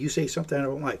let's say you say something I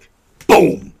don't like.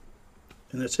 Boom!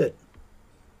 And that's it.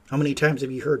 How many times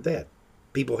have you heard that?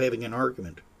 People having an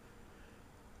argument.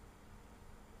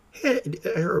 I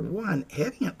heard one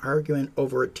having an argument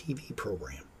over a TV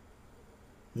program.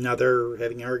 Another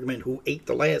having an argument who ate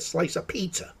the last slice of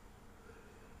pizza.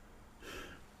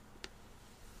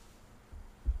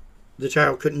 The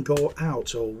child couldn't go out,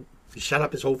 so he shut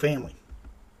up his whole family.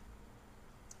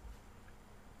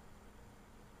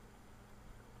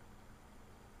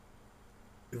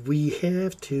 We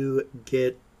have to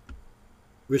get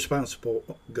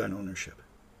responsible gun ownership.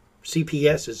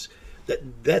 CPS is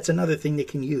that's another thing they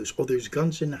can use. Oh, there's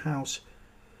guns in the house.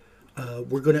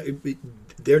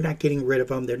 They're not getting rid of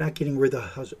them. They're not getting rid of the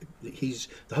husband.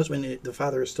 The husband, the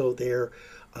father is still there.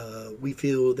 We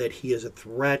feel that he is a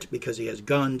threat because he has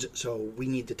guns, so we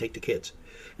need to take the kids.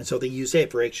 And so they use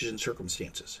that for exigent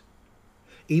circumstances.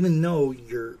 Even though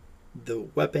the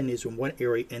weapon is in one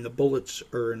area and the bullets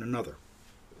are in another.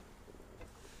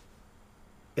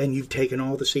 And you've taken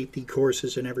all the safety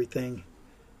courses and everything.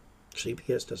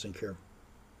 CPS doesn't care.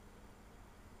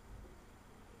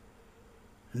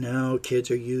 Now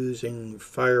kids are using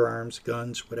firearms,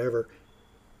 guns, whatever,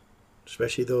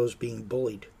 especially those being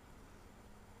bullied.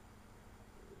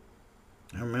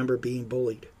 I remember being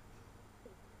bullied.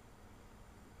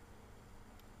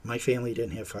 My family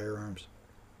didn't have firearms.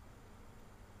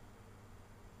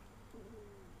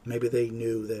 Maybe they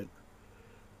knew that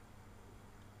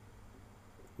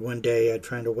one day I'd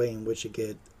find a way in which to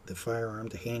get the firearm,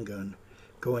 the handgun,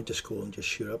 go into school and just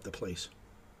shoot up the place.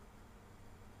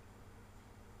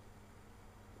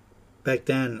 Back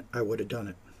then, I would have done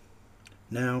it.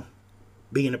 Now,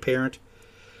 being a parent,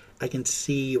 I can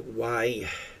see why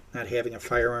not having a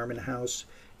firearm in the house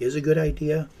is a good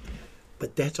idea,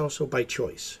 but that's also by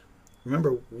choice.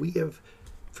 Remember, we have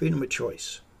freedom of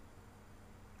choice.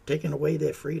 Taking away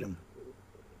that freedom,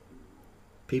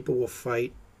 people will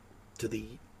fight to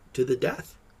the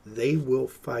death. They will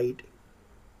fight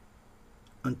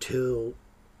until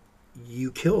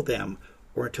you kill them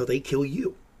or until they kill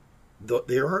you.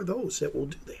 There are those that will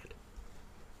do that.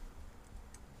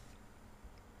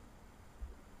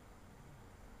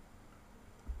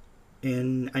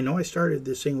 And I know I started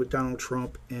this thing with Donald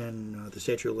Trump and the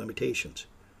statute of limitations.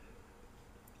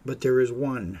 But there is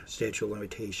one statute of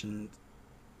limitations.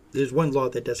 There's one law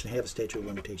that doesn't have a statute of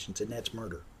limitations, and that's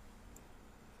murder.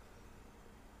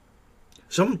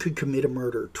 Someone could commit a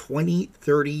murder 20,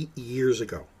 30 years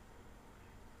ago,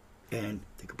 and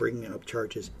they could bring up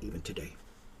charges even today.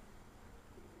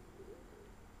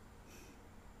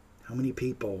 How many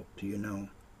people do you know,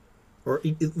 or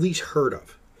at least heard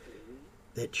of,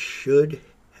 that should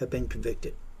have been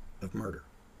convicted of murder?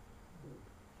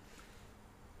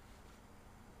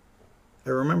 I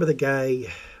remember the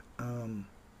guy,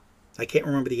 I can't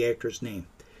remember the actor's name.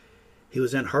 He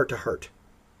was in Heart to Heart.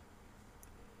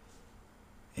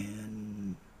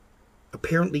 And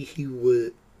apparently he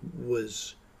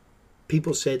was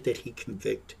people said that he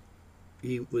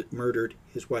murdered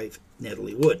his wife,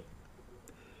 Natalie Wood.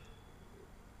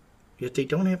 Yet they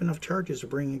don't have enough charges to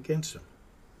bring against him.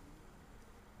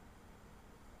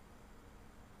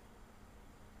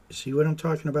 See what I'm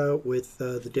talking about with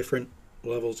the different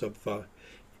levels of...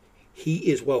 he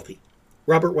is wealthy.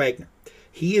 Robert Wagner.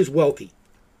 He is wealthy.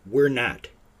 We're not.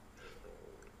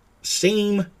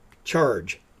 Same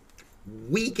charge.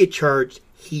 We get charged.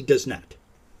 He does not.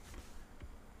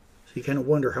 So you kind of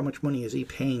wonder how much money is he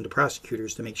paying the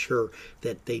prosecutors to make sure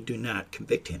that they do not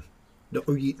convict him.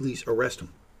 Or at least arrest him.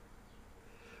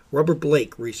 Robert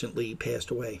Blake recently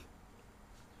passed away.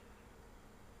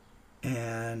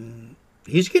 And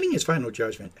he's getting his final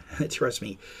judgment. Trust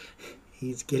me,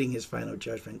 he's getting his final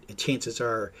judgment. And chances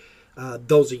are,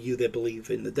 those of you that believe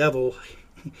in the devil,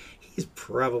 he's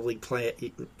probably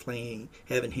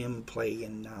having him play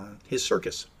in his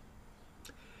circus.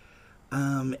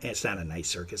 It's not a nice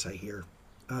circus, I hear.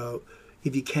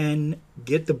 If you can,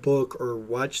 get the book or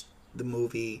watch the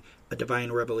movie A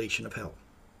Divine Revelation of Hell.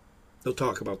 They'll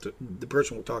talk about the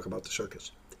person will talk about the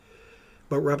circus.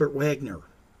 But Robert Wagner,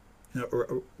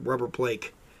 or Robert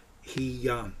Blake, he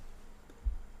now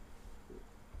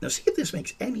see if this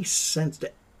makes any sense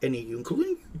to any of you,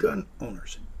 including gun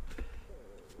owners.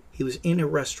 He was in a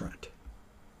restaurant,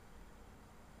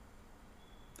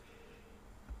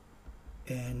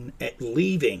 and at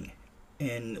leaving,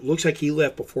 and it looks like he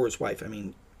left before his wife. I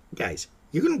mean, guys,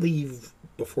 you're going to leave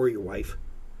before your wife.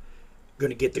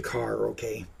 Going to get the car,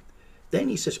 okay? Then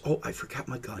he says, "Oh, I forgot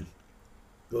my gun."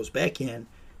 Goes back in,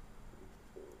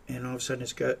 and all of a sudden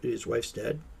his wife's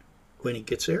dead when he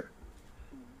gets there.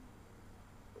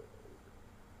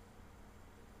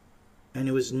 And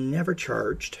he was never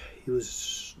charged. He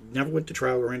was never went to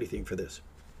trial or anything for this.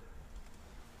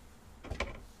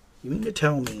 You mean to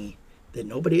tell me that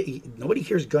nobody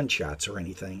hears gunshots or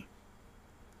anything?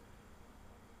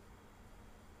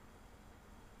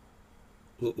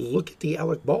 Look at the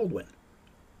Alec Baldwin.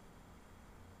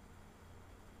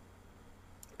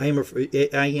 I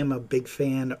am a big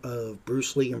fan of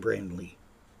Bruce Lee and Brandon Lee.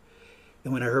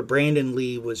 And when I heard Brandon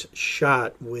Lee was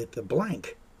shot with a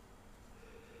blank,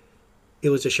 it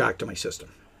was a shock to my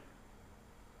system.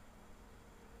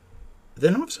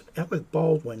 Then all of a sudden, Alec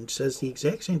Baldwin says the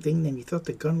exact same thing, then you thought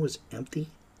the gun was empty,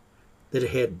 that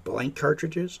it had blank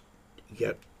cartridges,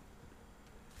 yet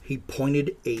he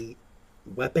pointed a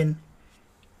weapon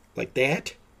like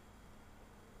that.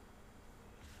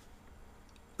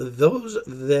 Those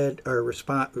that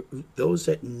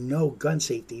know gun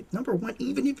safety, number one,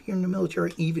 even if you're in the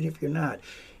military, even if you're not,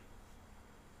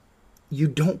 you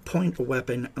don't point a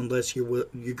weapon unless you're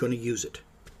going to use it.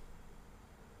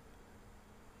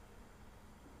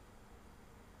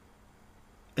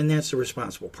 And that's the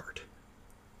responsible part.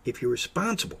 If you're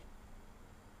responsible,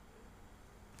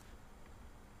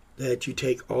 that you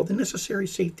take all the necessary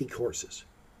safety courses,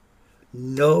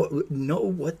 know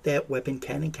what that weapon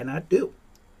can and cannot do.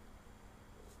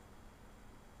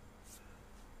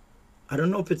 I don't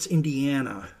know if it's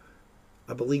Indiana,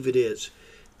 I believe it is,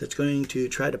 that's going to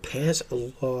try to pass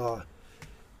a law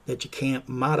that you can't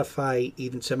modify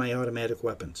even semi-automatic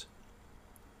weapons,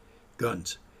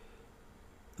 guns.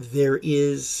 There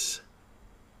is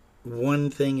one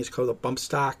thing, it's called a bump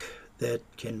stock, that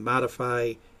can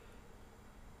modify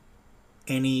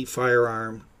any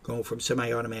firearm going from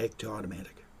semi-automatic to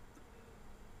automatic.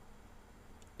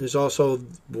 There's also,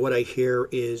 what I hear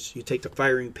is, you take the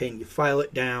firing pin, you file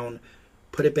it down,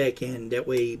 put it back in, that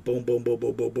way, boom, boom, boom,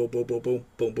 boom, boom, boom, boom, boom, boom,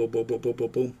 boom, boom, boom, boom, boom,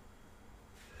 boom, boom.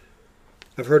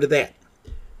 I've heard of that.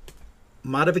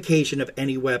 Modification of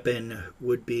any weapon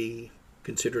would be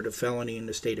considered a felony in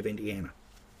the state of Indiana.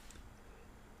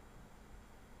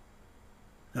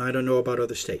 Now, I don't know about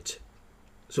other states.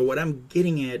 So what I'm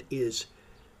getting at is,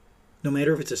 no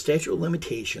matter if it's a statute of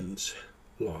limitations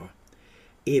law,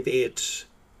 if it's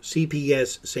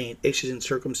CPS saying exigent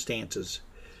circumstances,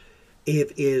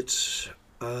 if it's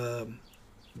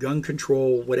gun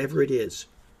control, whatever it is,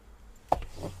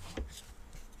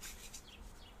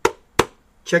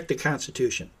 check the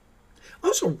Constitution.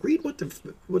 Also, read what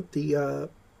the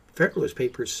Federalist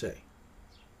Papers say.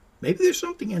 Maybe there's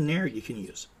something in there you can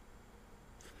use.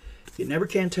 You never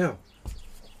can tell.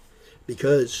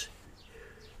 Because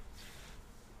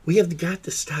we have got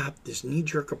to stop this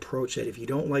knee-jerk approach that if you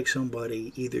don't like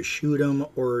somebody, either shoot them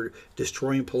or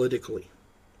destroy them politically.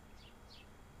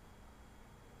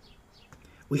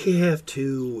 We have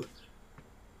to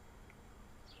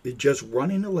just run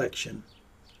an election.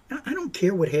 I don't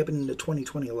care what happened in the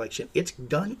 2020 election. It's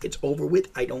done. It's over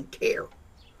with. I don't care.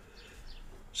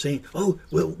 Saying, oh,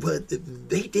 well,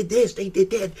 they did this, they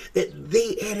did that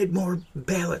they added more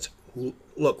ballots.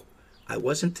 Look, I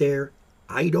wasn't there.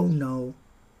 I don't know.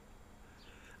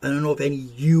 I don't know if any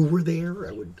of you were there.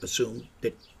 I would assume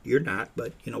that you're not,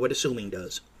 but you know what assuming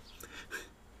does.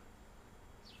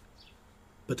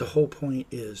 But the whole point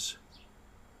is,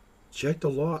 check the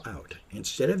law out.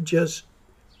 Instead of just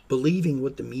believing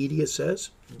what the media says,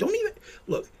 don't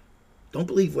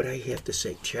believe what I have to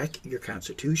say. Check your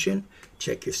Constitution,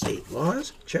 check your state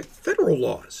laws, check federal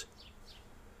laws.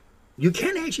 You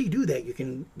can actually do that. You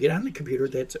can get on the computer,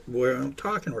 that's where I'm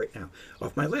talking right now,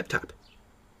 off my laptop.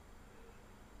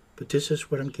 But this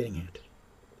is what I'm getting at.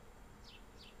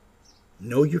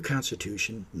 Know your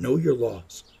Constitution, know your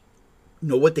laws,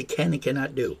 know what they can and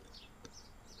cannot do.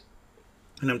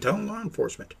 And I'm telling law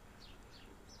enforcement,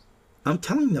 I'm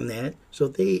telling them that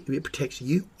so it protects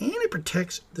you and it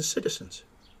protects the citizens.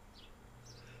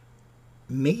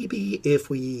 Maybe if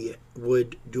we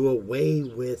would do away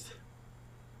with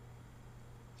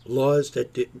laws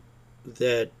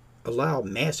that allow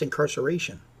mass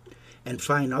incarceration and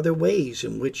find other ways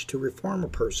in which to reform a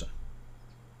person,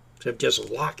 instead of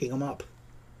just locking them up.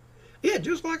 Yeah,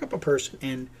 just lock up a person,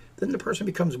 and then the person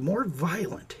becomes more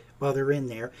violent while they're in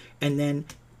there, and then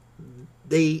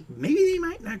maybe they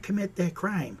might not commit that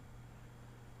crime,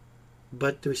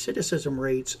 but the recidivism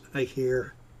rates, I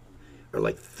hear, are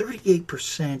like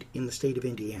 38% in the state of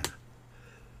Indiana.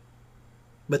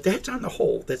 But that's on the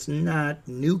whole. That's not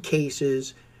new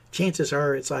cases. Chances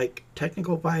are it's like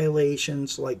technical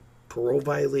violations, like parole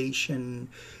violation,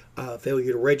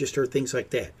 failure to register, things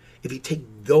like that. If you take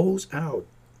those out,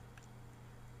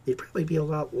 they'd probably be a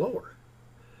lot lower.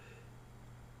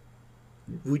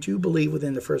 Would you believe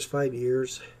within the first 5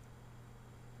 years,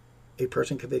 a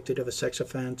person convicted of a sex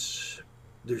offense,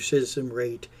 their recidivism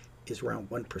rate is around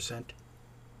 1%?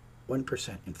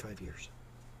 1% in 5 years.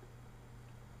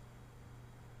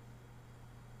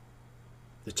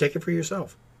 So check it for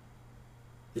yourself.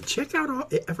 Check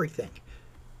out everything.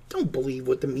 Don't believe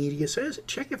what the media says.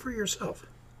 Check it for yourself.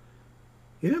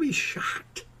 You're going to be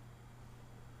shocked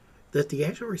that the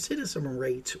actual recidivism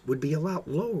rates would be a lot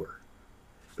lower.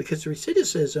 Because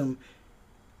recidivism,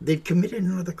 they've committed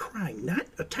another crime. Not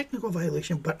a technical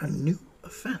violation, but a new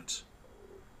offense.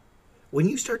 When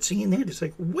you start seeing that, it's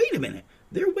like, wait a minute.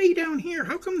 They're way down here.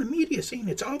 How come the media is saying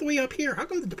it's all the way up here? How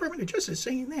come the Department of Justice is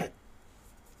saying that?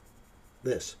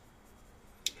 This.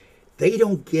 They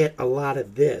don't get a lot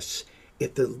of this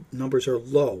if the numbers are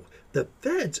low. The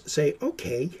feds say,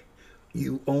 okay,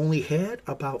 you only had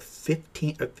about a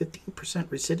 15%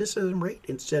 recidivism rate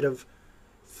instead of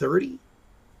 30.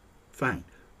 Fine.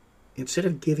 Instead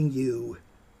of giving you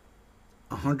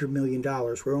 $100 million,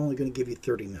 we're only going to give you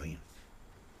 $30 million.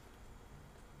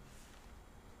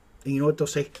 And you know what they'll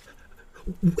say?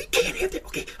 We can't have that.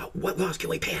 Okay, what laws can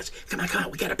we pass? Come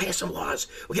on. We got to pass some laws.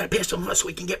 We got to pass some laws so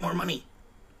we can get more money.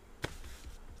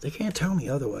 They can't tell me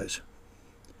otherwise.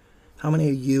 How many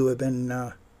of you have been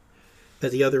at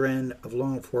the other end of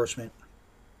law enforcement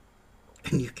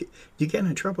and you get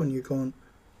in trouble and you're going,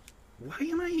 why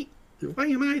am I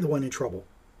the one in trouble?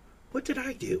 What did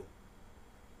I do?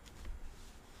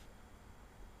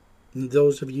 And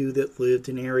those of you that lived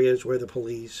in areas where the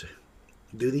police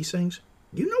do these things,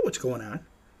 you know what's going on.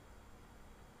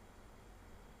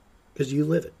 Because you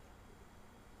live it.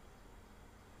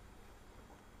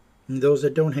 And those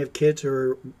that don't have kids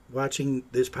or are watching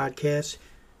this podcast,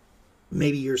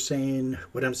 maybe you're saying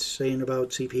what I'm saying about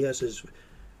CPS is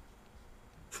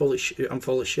I'm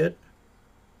full of shit.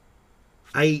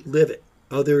 I live it.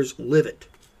 Others live it.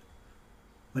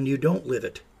 When you don't live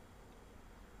it,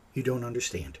 you don't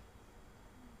understand.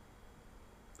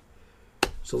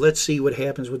 So let's see what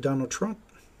happens with Donald Trump.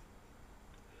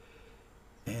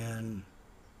 And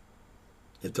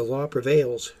if the law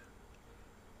prevails,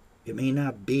 it may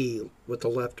not be what the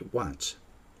left wants.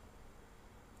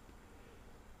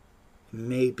 It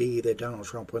may be that Donald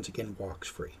Trump once again walks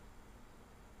free.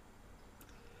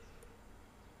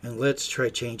 And let's try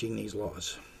changing these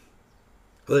laws.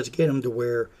 Let's get them to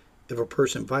where if a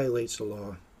person violates the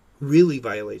law, really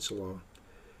violates the law,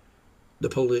 the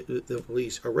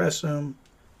police arrest them,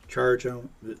 charge them,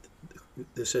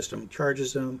 the system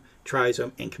charges them, tries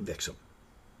them, and convicts them.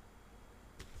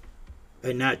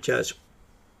 And not just,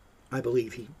 I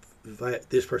believe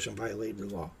this person violated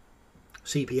the law.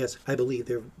 CPS, I believe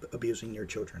they're abusing your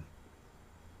children.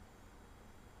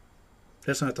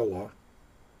 That's not the law.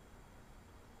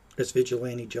 That's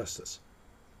vigilante justice.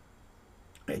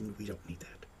 And we don't need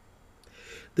that.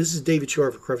 This is David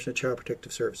Shore for Corruption and Child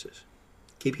Protective Services.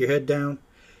 Keep your head down.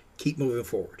 Keep moving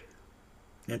forward.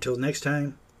 Until next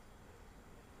time,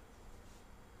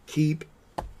 keep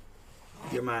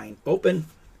your mind open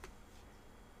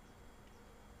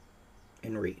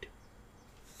and read.